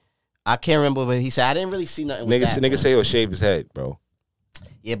Rubin. I can't remember what he said. I didn't really see nothing. Nigga say he'll shave his head, bro.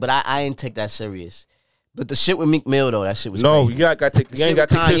 Yeah, but I didn't take that serious. But the shit with Meek Mill though, that shit was no. Crazy. You ain't got to take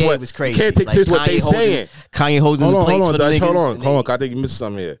serious what was crazy. You can't take serious what they saying. Kanye holding the plates for the niggas. Hold on. I think you missed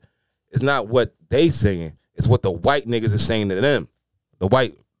something here. It's not what they saying. It's what the white niggas are saying to them. The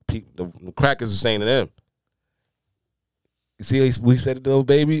white people, the crackers are saying to them. You see, we said it to Lil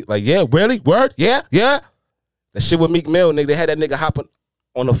Baby, like, yeah, really, word, yeah. That shit with Meek Mill, nigga. They had that nigga hopping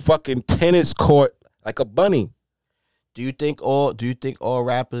on a fucking tennis court like a bunny. Do you think all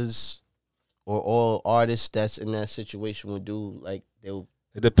rappers or all artists that's in that situation would do like they'll?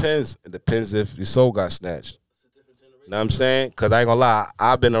 It depends. It depends if your soul got snatched. Know what I'm saying? Cause I ain't gonna lie,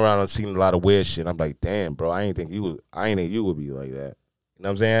 I've been around and seen a lot of weird shit. I'm like, damn, bro, I ain't think you would be like that. You know what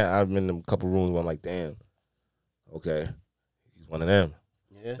I'm saying? I've been in a couple rooms where I'm like, damn, okay, he's one of them.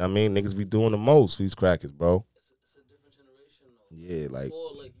 Yeah. You know what I mean, niggas be doing the most for these crackers, bro. It's a different generation, though. Yeah, like.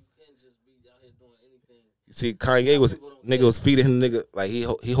 Before, like, you can't just be out here doing anything. You see, Kanye was feeding him nigga like he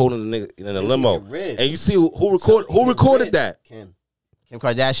holding the nigga in a limo, ribs. and you see who recorded that? Kim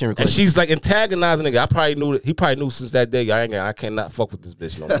Kardashian recorded. And she's like antagonizing nigga. He probably knew since that day. I cannot fuck with this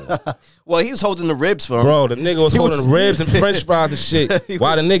bitch no more. Well, he was holding the ribs for him. Bro, the nigga was holding the ribs and French fries and shit.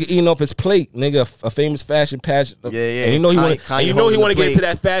 While the nigga eating off his plate, nigga, a famous fashion passion. Yeah. And you know he want to get into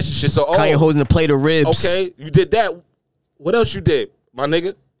that fashion shit. So Kanye holding the plate of ribs. Okay, you did that. What else you did, my nigga? You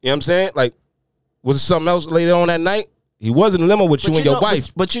know what I'm saying? Like, was it something else later on that night? He was in the limo with you and your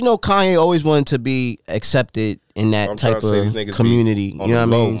wife. But you know, Kanye always wanted to be accepted in that type of community. You know what I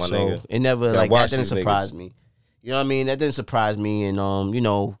mean? So it never like that didn't surprise me. You know what I mean? That didn't surprise me, and you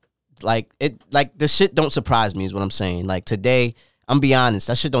know, like the shit don't surprise me is what I'm saying. Like today, I'm be honest,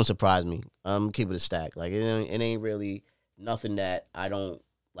 that shit don't surprise me. Keep it a stack. Like it ain't really nothing that I don't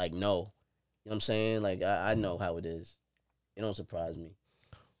like know. You know what I'm saying? Like I know how it is. It don't surprise me.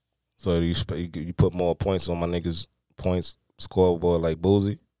 So you put more points on my niggas' points scoreboard like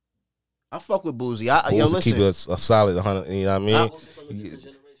Boozy? I fuck with Boozy. Listen. Keep a solid 100. You know what I mean?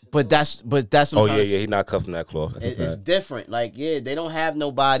 But that's. Oh yeah, he not cut from that cloth. It's different. Like they don't have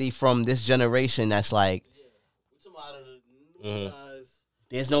nobody from this generation that's like.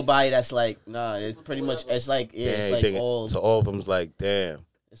 There's nobody that's like nah. It's pretty much. It's like it's like all. So all of them's like damn.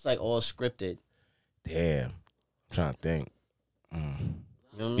 It's like all scripted. Damn, I'm trying to think.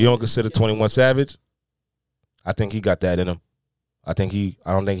 You don't consider 21 Savage? I think he got that in him. I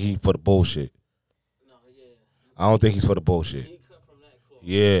don't think he for the bullshit. No, yeah. I don't think he's for the bullshit. He cut from that cloth.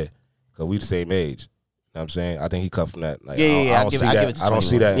 Yeah, because we the same age. You know what I'm saying? I think he cut from that. Like, I don't give see it that. to 21. I don't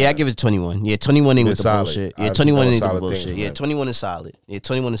see that. Yeah, I give it to 21. Yeah, 21 ain't with the solid. bullshit. Yeah, I 21 ain't with the solid bullshit. things, Yeah, man. 21 is solid. Yeah,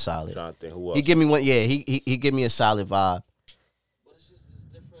 21 is solid. I'm trying to think who else. He give me one. Yeah, he give me a solid vibe. But it's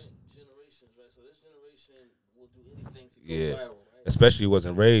different generations, right? So this generation will do anything to go Yeah. viral, right? Especially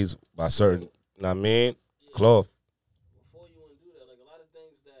wasn't raised by certain, you know what I mean? Cloth. Before you wouldn't do that. Like a lot of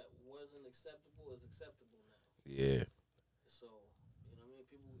things that wasn't acceptable is acceptable now. Yeah. So, you know what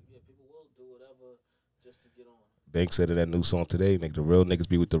I mean? People will do whatever just to get on. Banks said in that new song today, nigga, the real niggas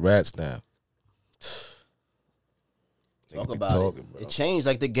be with the rats now. Talk about it. Bro. It changed.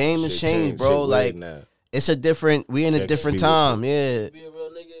 Like the game has Shit changed, bro. Shit Like now. it's a different. We in a different time. Yeah. Be a real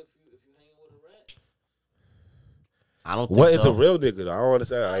nigga if you hanging with a rat. I don't think What so. is a real nigga though? I don't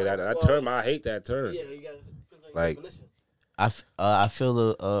understand. Like, that term, I hate that term. Yeah, you got Like, definition. I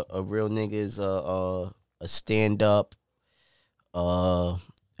feel a real nigga is a stand up,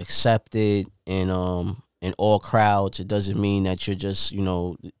 accepted in all crowds. It doesn't mean that you're just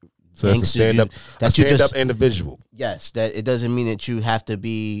so it's a stand up individual. Yes, that it doesn't mean that you have to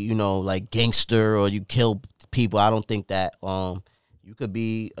be like gangster or you kill people. I don't think that you could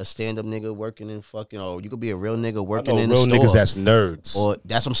be a stand up nigga working in fucking, or you could be a real nigga working in a store. Real niggas that's nerds. Or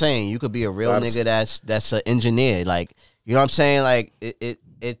that's what I'm saying. You could be a real nigga that's an engineer. Like, you know what I'm saying? Like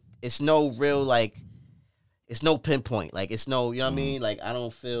it's no real, like, it's no pinpoint. Like, it's no, you know what I mean? Like, I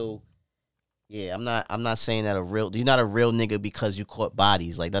don't feel. Yeah, I'm not saying that you're not a real nigga because you caught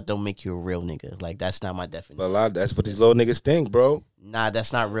bodies. Like, that don't make you a real nigga. Like, that's not my definition. But that's what these little niggas think, bro. Nah,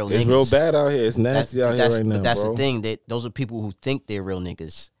 that's not real niggas. It's real bad out here. It's nasty out here right now, But that's bro. the thing. That those are people who think they're real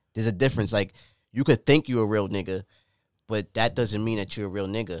niggas. There's a difference. Like, you could think you're a real nigga, but that doesn't mean that you're a real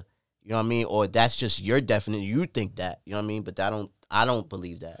nigga. You know what I mean? Or that's just your definition. You think that. You know what I mean? But I don't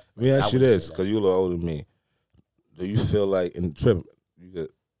believe that. Let me ask you this, because you're a little older than me. Do you feel like, in the trip, you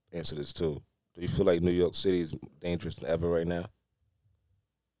could answer this too. Do you feel like New York City is dangerous than ever right now?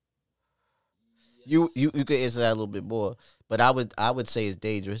 You could answer that a little bit more, but I would say it's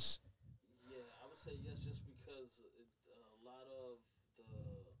dangerous. Yeah, I would say yes, just because a lot of the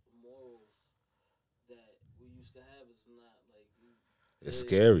morals that we used to have is not like. It's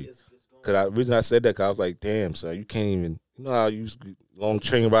scary. Because the reason I said that, because I was like, damn, son, you can't even. You know how you long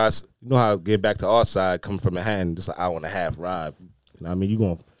train rides. You know how to get back to our side, coming from Manhattan, just an hour and a half ride. You know what I mean? You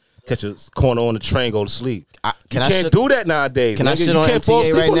gonna catch a corner on the train, go to sleep. You can't do that nowadays. Can I sit on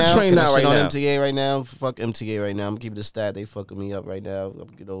MTA right now? Can I sit on MTA right now? Fuck MTA right now. I'm keeping the stat. They fucking me up right now. I'm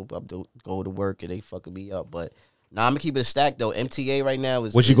go to work and they fucking me up. But nah, I'm gonna keep it a stack though. MTA right now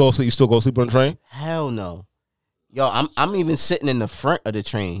is. Would you go sleep? You still go sleep on the train? Hell no. Yo, I'm even sitting in the front of the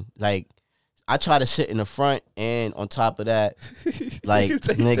train. Like, I try to sit in the front, and on top of that, like,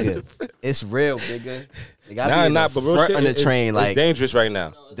 nigga, it's real, nigga. Nah, but real shit, on the train, like, it's dangerous right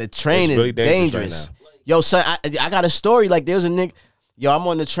now. The train it's is really dangerous. right now. Yo, son, I got a story. Like, there's a nigga. Yo, I'm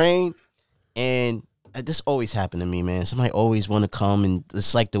on the train, and this always happened to me, man. Somebody always want to come, and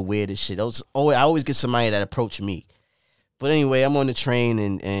it's like the weirdest shit. I always get somebody that approach me. But anyway, I'm on the train,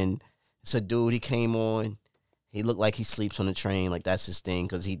 and it's a dude. He came on. He looked like he sleeps on the train. Like, that's his thing,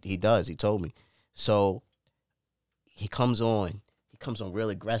 because he does. He told me. So he comes on. He comes on real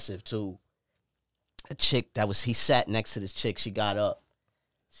aggressive, too. A chick he sat next to this chick. She got up.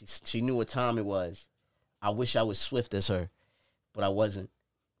 She knew what time it was. I wish I was swift as her, but I wasn't.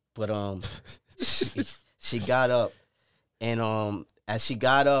 But she got up, and as she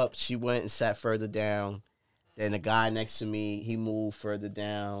got up, she went and sat further down. Then the guy next to me, he moved further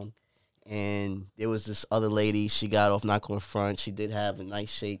down, and there was this other lady. She got off, not going front. She did have a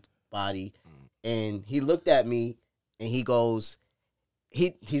nice shaped body, and he looked at me, and he goes,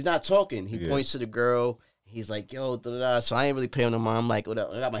 he's not talking. He points to the girl. He's like, yo, da-da-da. So I ain't really paying no mind. I'm like,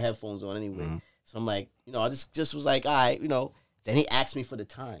 whatever. I got my headphones on anyway. Mm-hmm. So I'm like, I just was like, all right, Then he asked me for the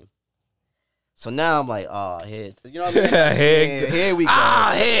time. So now I'm like, oh, here, you know what I mean? Here we go.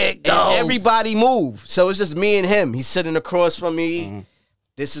 Ah, here it goes. And everybody moved. So it's just me and him. He's sitting across from me. Mm-hmm.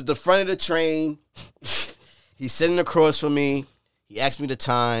 This is the front of the train. He's sitting across from me. He asked me the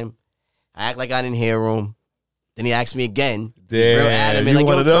time. I act like I didn't hear him. Then he asked me again. Damn, real adamant. You like,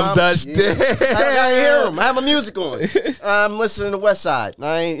 one of them Dutch. Yeah. I hear him. I have my music on. I'm listening to West Side. You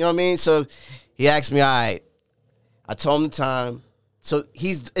know what I mean? So he asked me, all right. I told him the time. So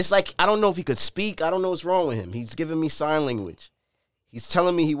it's like, I don't know if he could speak. I don't know what's wrong with him. He's giving me sign language. He's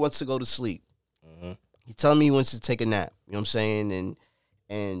telling me he wants to go to sleep. Mm-hmm. He's telling me he wants to take a nap. You know what I'm saying?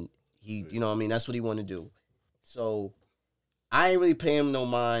 And he, you know what I mean? That's what he want to do. So I ain't really paying him no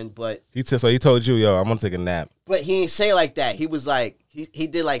mind, but so he told you, yo, I'm gonna take a nap. But he ain't say it like that. He was like, he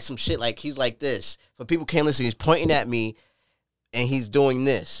did like some shit, like he's like this. For people can't listen, he's pointing at me and he's doing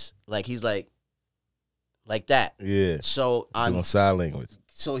this. Like he's like that. Yeah. So I'm doing sign language.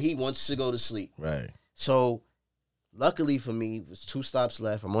 So he wants to go to sleep. Right. So luckily for me, it was 2 stops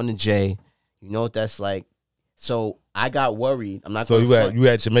left. I'm on the J. You know what that's like. So I got worried. I'm not. So you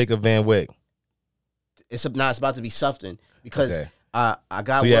at Jamaica Van Wyck. It's about to be Sufton because I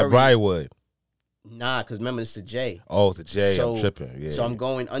got. So you worried. at Briarwood. Nah, because remember it's the J. Oh, it's the J. So, I'm tripping. Yeah. So I'm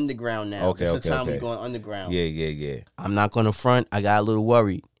going underground now. Okay. It's the time we're going underground. Yeah. I'm not going to front. I got a little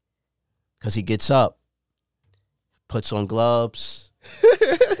worried because he gets up, puts on gloves,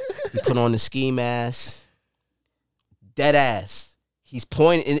 he put on the ski mask, dead ass. He's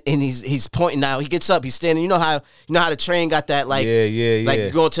pointing and he's pointing now. He gets up. He's standing. You know how the train got that like like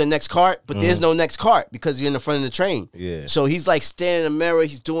you're going to the next cart, but there's no next cart because you're in the front of the train. Yeah. So he's like standing in the mirror.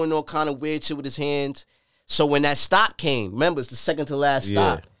 He's doing all kind of weird shit with his hands. So when that stop came, remember it's the second to last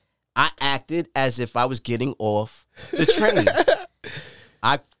stop. I acted as if I was getting off the train.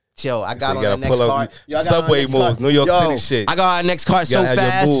 I got on the next cart. Subway moves, New York City shit. I got on the next cart so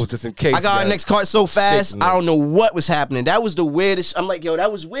fast. Moves just in case. I got on the next cart so fast. I don't know what was happening. That was the weirdest. I'm like, yo,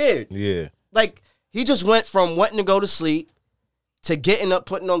 that was weird. Yeah. Like, he just went from wanting to go to sleep to getting up,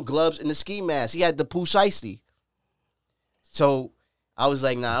 putting on gloves and the ski mask. He had the poo shiesty. So I was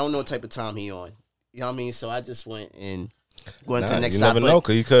like, nah, I don't know what type of time he on. You know what I mean? So I just went and going to the next stop. You never know,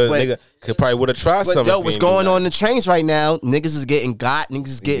 because nigga could probably would have tried something. But what's going on in the trains right now, niggas is getting got, niggas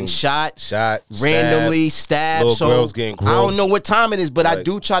is getting shot, randomly stabbed. Little girls getting groped. I don't know what time it is, but I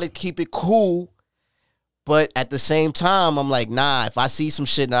do try to keep it cool. But at the same time, I'm like, nah, if I see some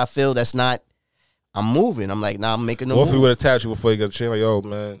shit and I feel that's not, I'm moving. I'm like, nah, I'm making no move. What if he would have tapped you before you got the chain? Like, yo,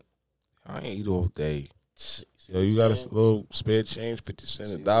 man, I ain't eat all day. Yo, you got a little spare change, 50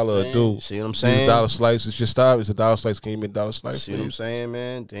 cents, $1 a dude. See what I'm saying? $1 slice. It's your stop. It's $1 slice. Can you give me $1 slice? See what I'm saying,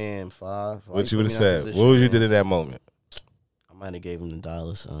 man? Damn, $5. What you would have said? What would you did in that moment? I might have gave him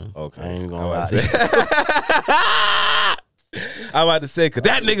 $1, son. Okay. I ain't gonna lie. I'm about to say, because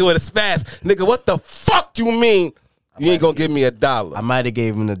that nigga would have spazzed. Nigga, what the fuck you mean? You ain't gonna give me $1. I might have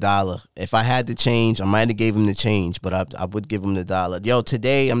gave him $1. If I had the change, I might have gave him the change, but I would give him $1. Yo,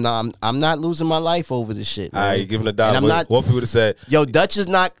 today I'm not losing my life over this shit, man. All right, you give him $1. What if he would have said? Yo, Dutch is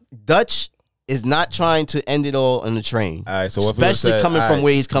not trying to end it all on the train. All right, so what especially said, coming from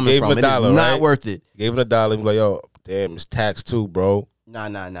where he's coming from, it is not worth it. Gave him $1. He's like, yo, damn, it's tax too, bro. Nah.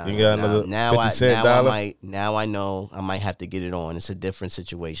 You got another 50 cent dollar? Now I know I might have to get it on. It's a different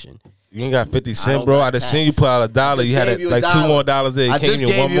situation. You ain't got 50 cents, bro. I just seen you put out $1. You had like $2 more there. I just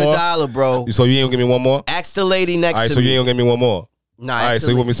gave you $1, bro. So you ain't gonna give me one more? Ask the lady next to me. All right, so you ain't gonna give me one more? Nah, All right, so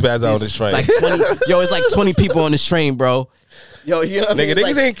you want me to spaz out on this train? Like 20, it's like 20 people on this train, bro. Yo, you know what I mean? Nigga,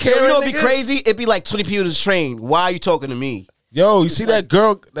 niggas ain't caring. You know what'd be nigga. crazy? It'd be like 20 people on this train. Why are you talking to me? Yo, you see that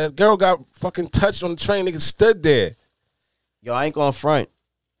girl? That girl got fucking touched on the train. Nigga stood there. Yo, I ain't going front.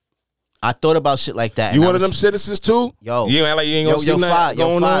 I thought about shit like that. You one of them citizens too? Yo, you act like you ain't gonna see nothing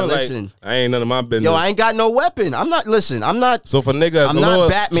going on. Listen, like, I ain't none of my business. Yo, I ain't got no weapon. I'm not. Listen, I'm not. So for nigga, I'm the not little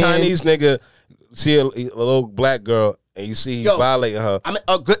Batman. Chinese nigga see a little black girl and you see he violating her. I'm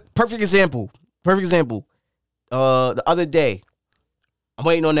a good perfect example. Perfect example. The other day, I'm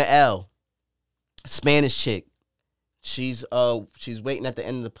waiting on the L. Spanish chick. She's waiting at the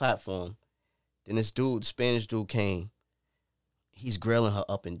end of the platform. Then this dude, Spanish dude, came. He's grilling her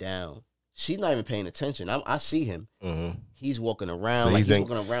up and down. She's not even paying attention. I see him. Mm-hmm. He's walking around. So he's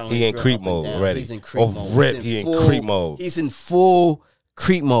walking around. He in creep mode already. He's in creep mode. Rip, he in creep mode. He's in full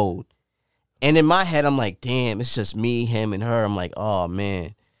creep mode. And in my head, I'm like, damn, it's just me, him, and her. I'm like, oh,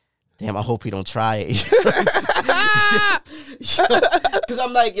 man. Damn, I hope he don't try it. Because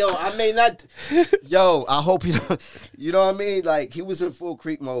I'm like, yo, I may not. Yo, I hope he don't. You know what I mean? Like, he was in full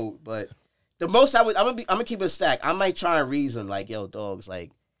creep mode. But the most I'm gonna keep it a stack. I might try and reason, like, yo, dogs,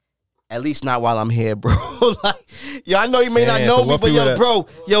 like, at least not while I'm here, bro. Like, yo, I know you may not know me, but yo, bro,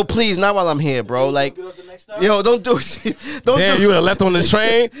 yo, please, not while I'm here, bro. Like, yo, don't do it. Damn, you would have left on the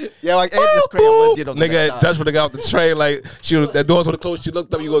train? Yeah, like, this crazy. Nigga, Dutch would have got off the train, like, that doors would have closed, she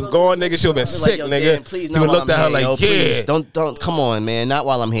looked up, you was gone, nigga, she would have been sick, like, nigga. Damn, please, you would have looked at her like, please, don't, come on, man, not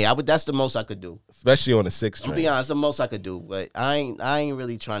while I'm here. That's the most I could do. Especially on the 6th train. I'll be honest, the most I could do, but I ain't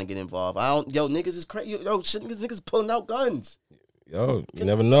really trying to get involved. Niggas is crazy. Yo, shit, niggas pulling out guns. Yo, you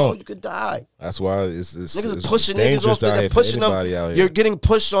never know. You could die. That's why it's niggas it's pushing niggas off. They're pushing them. You're You're getting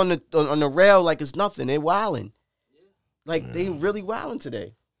pushed on the rail like it's nothing. They're wilding. Like they really wilding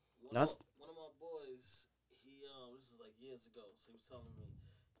today. One of my boys, he this is like years ago. So he was telling me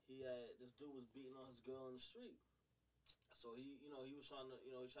this dude was beating on his girl in the street. So he was trying to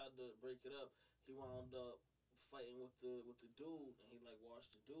he tried to break it up. He wound up fighting with the dude, and he like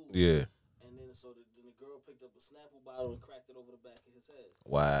washed the dude. Yeah. And then then the girl picked up a Snapple bottle and cracked it over the back of his head.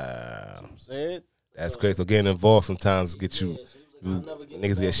 Wow. Said that's crazy. So getting involved sometimes get you,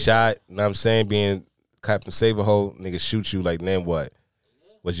 niggas get shot. You know what I'm saying? Being Captain Saberhole, niggas shoot you like, then what?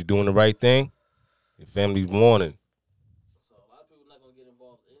 Was you doing the right thing? Your family's mourning. So a lot of people not gonna get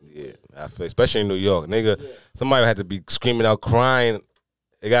involved anyway. Yeah, I feel, especially in New York, nigga. Somebody had to be screaming out, crying.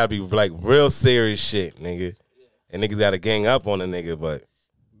 It gotta be like real serious shit, nigga. And niggas gotta gang up on a nigga, but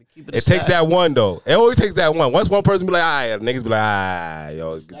it takes that one though. It always takes that one. Once one person be like, alright, niggas be like,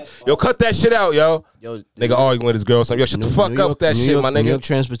 alright, yo, cut that shit out, yo. Nigga arguing with his girl or something. Yo, shut the fuck up with that shit, my nigga. New York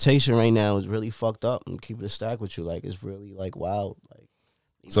transportation right now is really fucked up. I'm keeping it stacked with you. Like, it's really like wild. Like,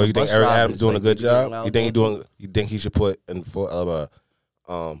 so you think Eric Adams doing a good job? You think he should put in for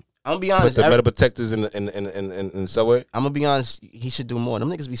I'm gonna be honest. Put the metal detectors in the subway. I'm gonna be honest. He should do more. Them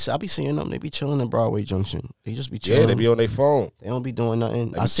niggas I be seeing them. They be chilling in Broadway Junction. They just be chilling. Yeah, they be on their phone. They don't be doing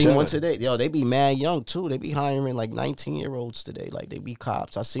nothing. I seen one today. Yo, they be mad young too. They be hiring like 19-year-olds today. Like they be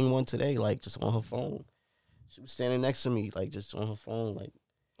cops. I seen one today. Like just on her phone. She was standing next to me. Like just on her phone. Like,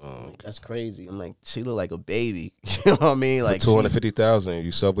 like that's crazy. I'm like, she look like a baby. You know what I mean? Like for $250,000.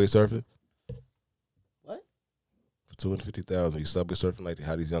 You subway surfing? 250,000. You subway surfing like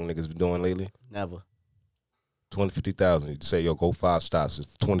how these young niggas been doing lately? Never. 250,000. You say, yo, go 5 stops.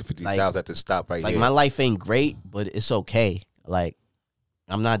 It's 250,000 at this stop right here. Like my life ain't great, but it's okay. Like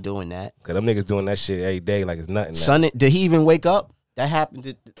I'm not doing that. Cause them niggas doing that shit every day like it's nothing. Son, did he even wake up? That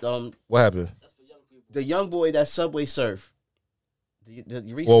happened. What happened? That's for young people. The young boy that subway surf.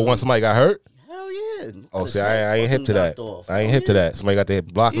 Well, when somebody got hurt. Hell yeah. Oh, see, I ain't hip to that. I ain't hip to that. Somebody got their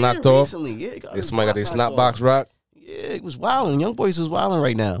block knocked off. Yeah, somebody got their snot box rocked. Yeah, he was wilding. Young boys is wilding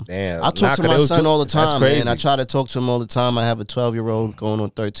right now. Damn. I talk to my son all the time, man. I try to talk to him all the time. I have a 12-year-old going on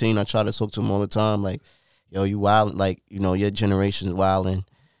 13. I try to talk to him all the time. Like, yo, you wilding. Like, your generation's wilding.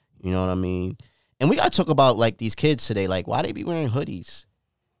 You know what I mean? And we got to talk about, like, these kids today. Like, why they be wearing hoodies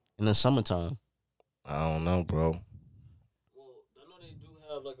in the summertime? I don't know, bro. Well, I know they do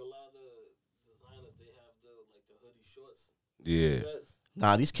have, like, a lot of designers. They have, the hoodie shorts. Yeah.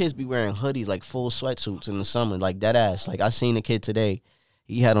 Nah, these kids be wearing hoodies, like full sweatsuits in the summer, like dead ass. Like I seen a kid today,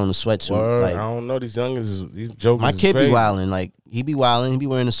 he had on a sweatsuit. Word, like, I don't know, these youngins, these jokers. My kid be wilding, like he be wilding, he be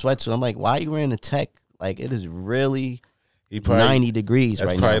wearing a sweatsuit. I'm like, why are you wearing a tech? Like it is really 90 degrees right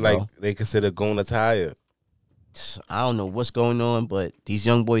now. That's probably like they consider going attire. I don't know what's going on, but these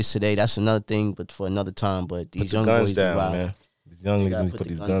young boys today, that's another thing, but for another time. But these young boys down, be wild. man. These young niggas need to put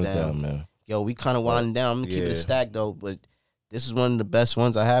these guns down, man. Yo, we kind of winding down. I'm gonna keep it a stack though, but this is one of the best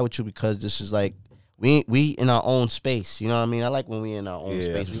ones I had with you because this is like we in our own space. You know what I mean? I like when we in our own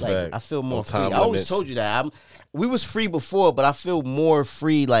space. We like. I feel more free. I always told you that. We was free before, but I feel more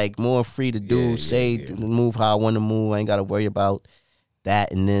free. Like more free to do, move how I want to move. I ain't got to worry about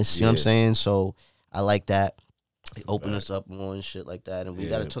that and this. You know what I'm saying? So I like that. They open us up more and shit like that, and we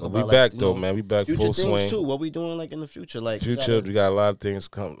gotta talk about. We back though, man. We back full swing. Things too. What we doing like in the future? Like we got a lot of things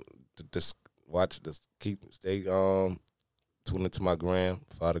come. Just watch. Just stay tune into my gram.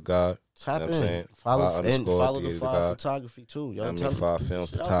 Father God. Tap in. Follow the Fire Photography too. Y'all Fire Film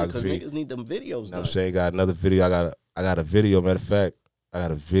Photography. Niggas need them videos. You know what I'm saying? Got another video. I got a video. Matter of fact, I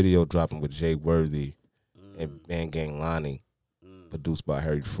got a video dropping with Jay Worthy and Bang Gang Lonnie, produced by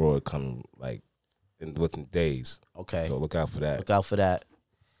Harry Freud, coming like within days. Okay. So look out for that. Look out for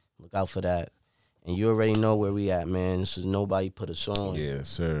that. And you already know where we at, man. This is Nobody Put Us On. Yeah,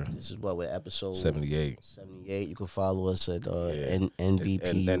 sir. This is what we're episode 78. 78. You can follow us at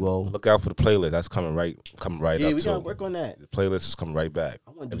NBPUO. And look out for the playlist. That's coming right up. Yeah, we gotta work on that. The playlist is coming right back. I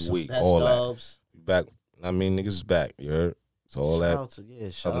want to do every some week. best All ofs. that. Back. I mean, niggas is back. You heard? So all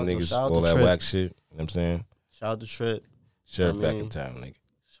that. Shout other out niggas, shout all that Trip. whack shit. You know what I'm saying? Shout out to Trip. Sheriff back in town, nigga.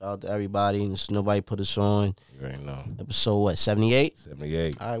 Shout out to everybody. This is Nobody Put Us On. You already know. Episode what? 78.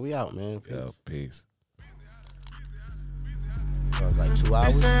 78. All right, we out, man. Peace. Yo, peace. Like 2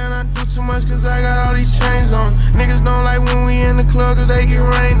 hours. They saying I do too much cause I got all these chains on. Niggas don't like when we in the club cause they get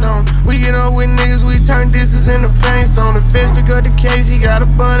rained on. We get up with niggas, we turn disses into paints on. The feds pick up the case, he got a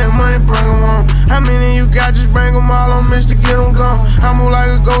bun and money, bring him on. How many you got, just bring them all on, Mr. Get them gone. I move like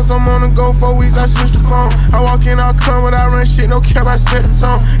a ghost, I'm on the go 4 weeks, I switch the phone. I walk in, I'll come, but I run shit, no cap, I set the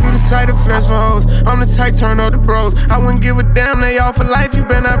tone. You the type to flex for hoes, I'm the type turn up the bros. I wouldn't give a damn, they all for life, you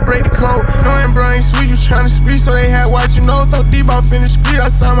better not break the code. No, and bro ain't sweet, you tryna speak, so they had watch you know. So deep, I finished street, I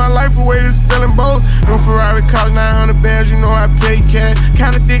signed my life away to selling both. No Ferrari cost 900 bands, you know I pay cash.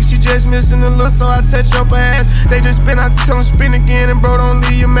 Kinda thick, she just missing the look, so I touch up her ass. They just spin, I tell them spin again, and bro, don't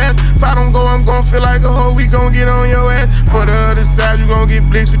leave your mask. If I don't go, I'm gon' feel like a hoe, we gon' get on your ass. For the other side, you gon' get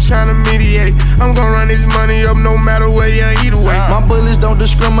blitzed for tryna mediate. I'm gon' run this money up no matter where you either way. My bullets don't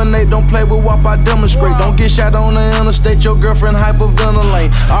discriminate, don't play with WAP, I demonstrate. Don't get shot on the interstate, your girlfriend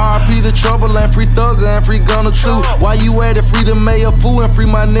hyperventilate. RIP the trouble and free Thugger and free Gunner too. Why you at it? Free the mayor fool and free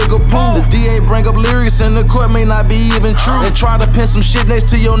my nigga Pooh. The DA bring up lyrics and the court may not be even true. And try to pin some shit next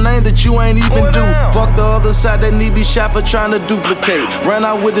to your name that you ain't even do. Fuck the other side, they need be shot for trying to duplicate. Ran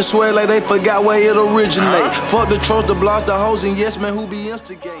out with the swear like they forgot where it originate. Fuck the trolls, the blogs, the hoes, and yes man who be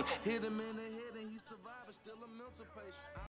instigate. Hit 'em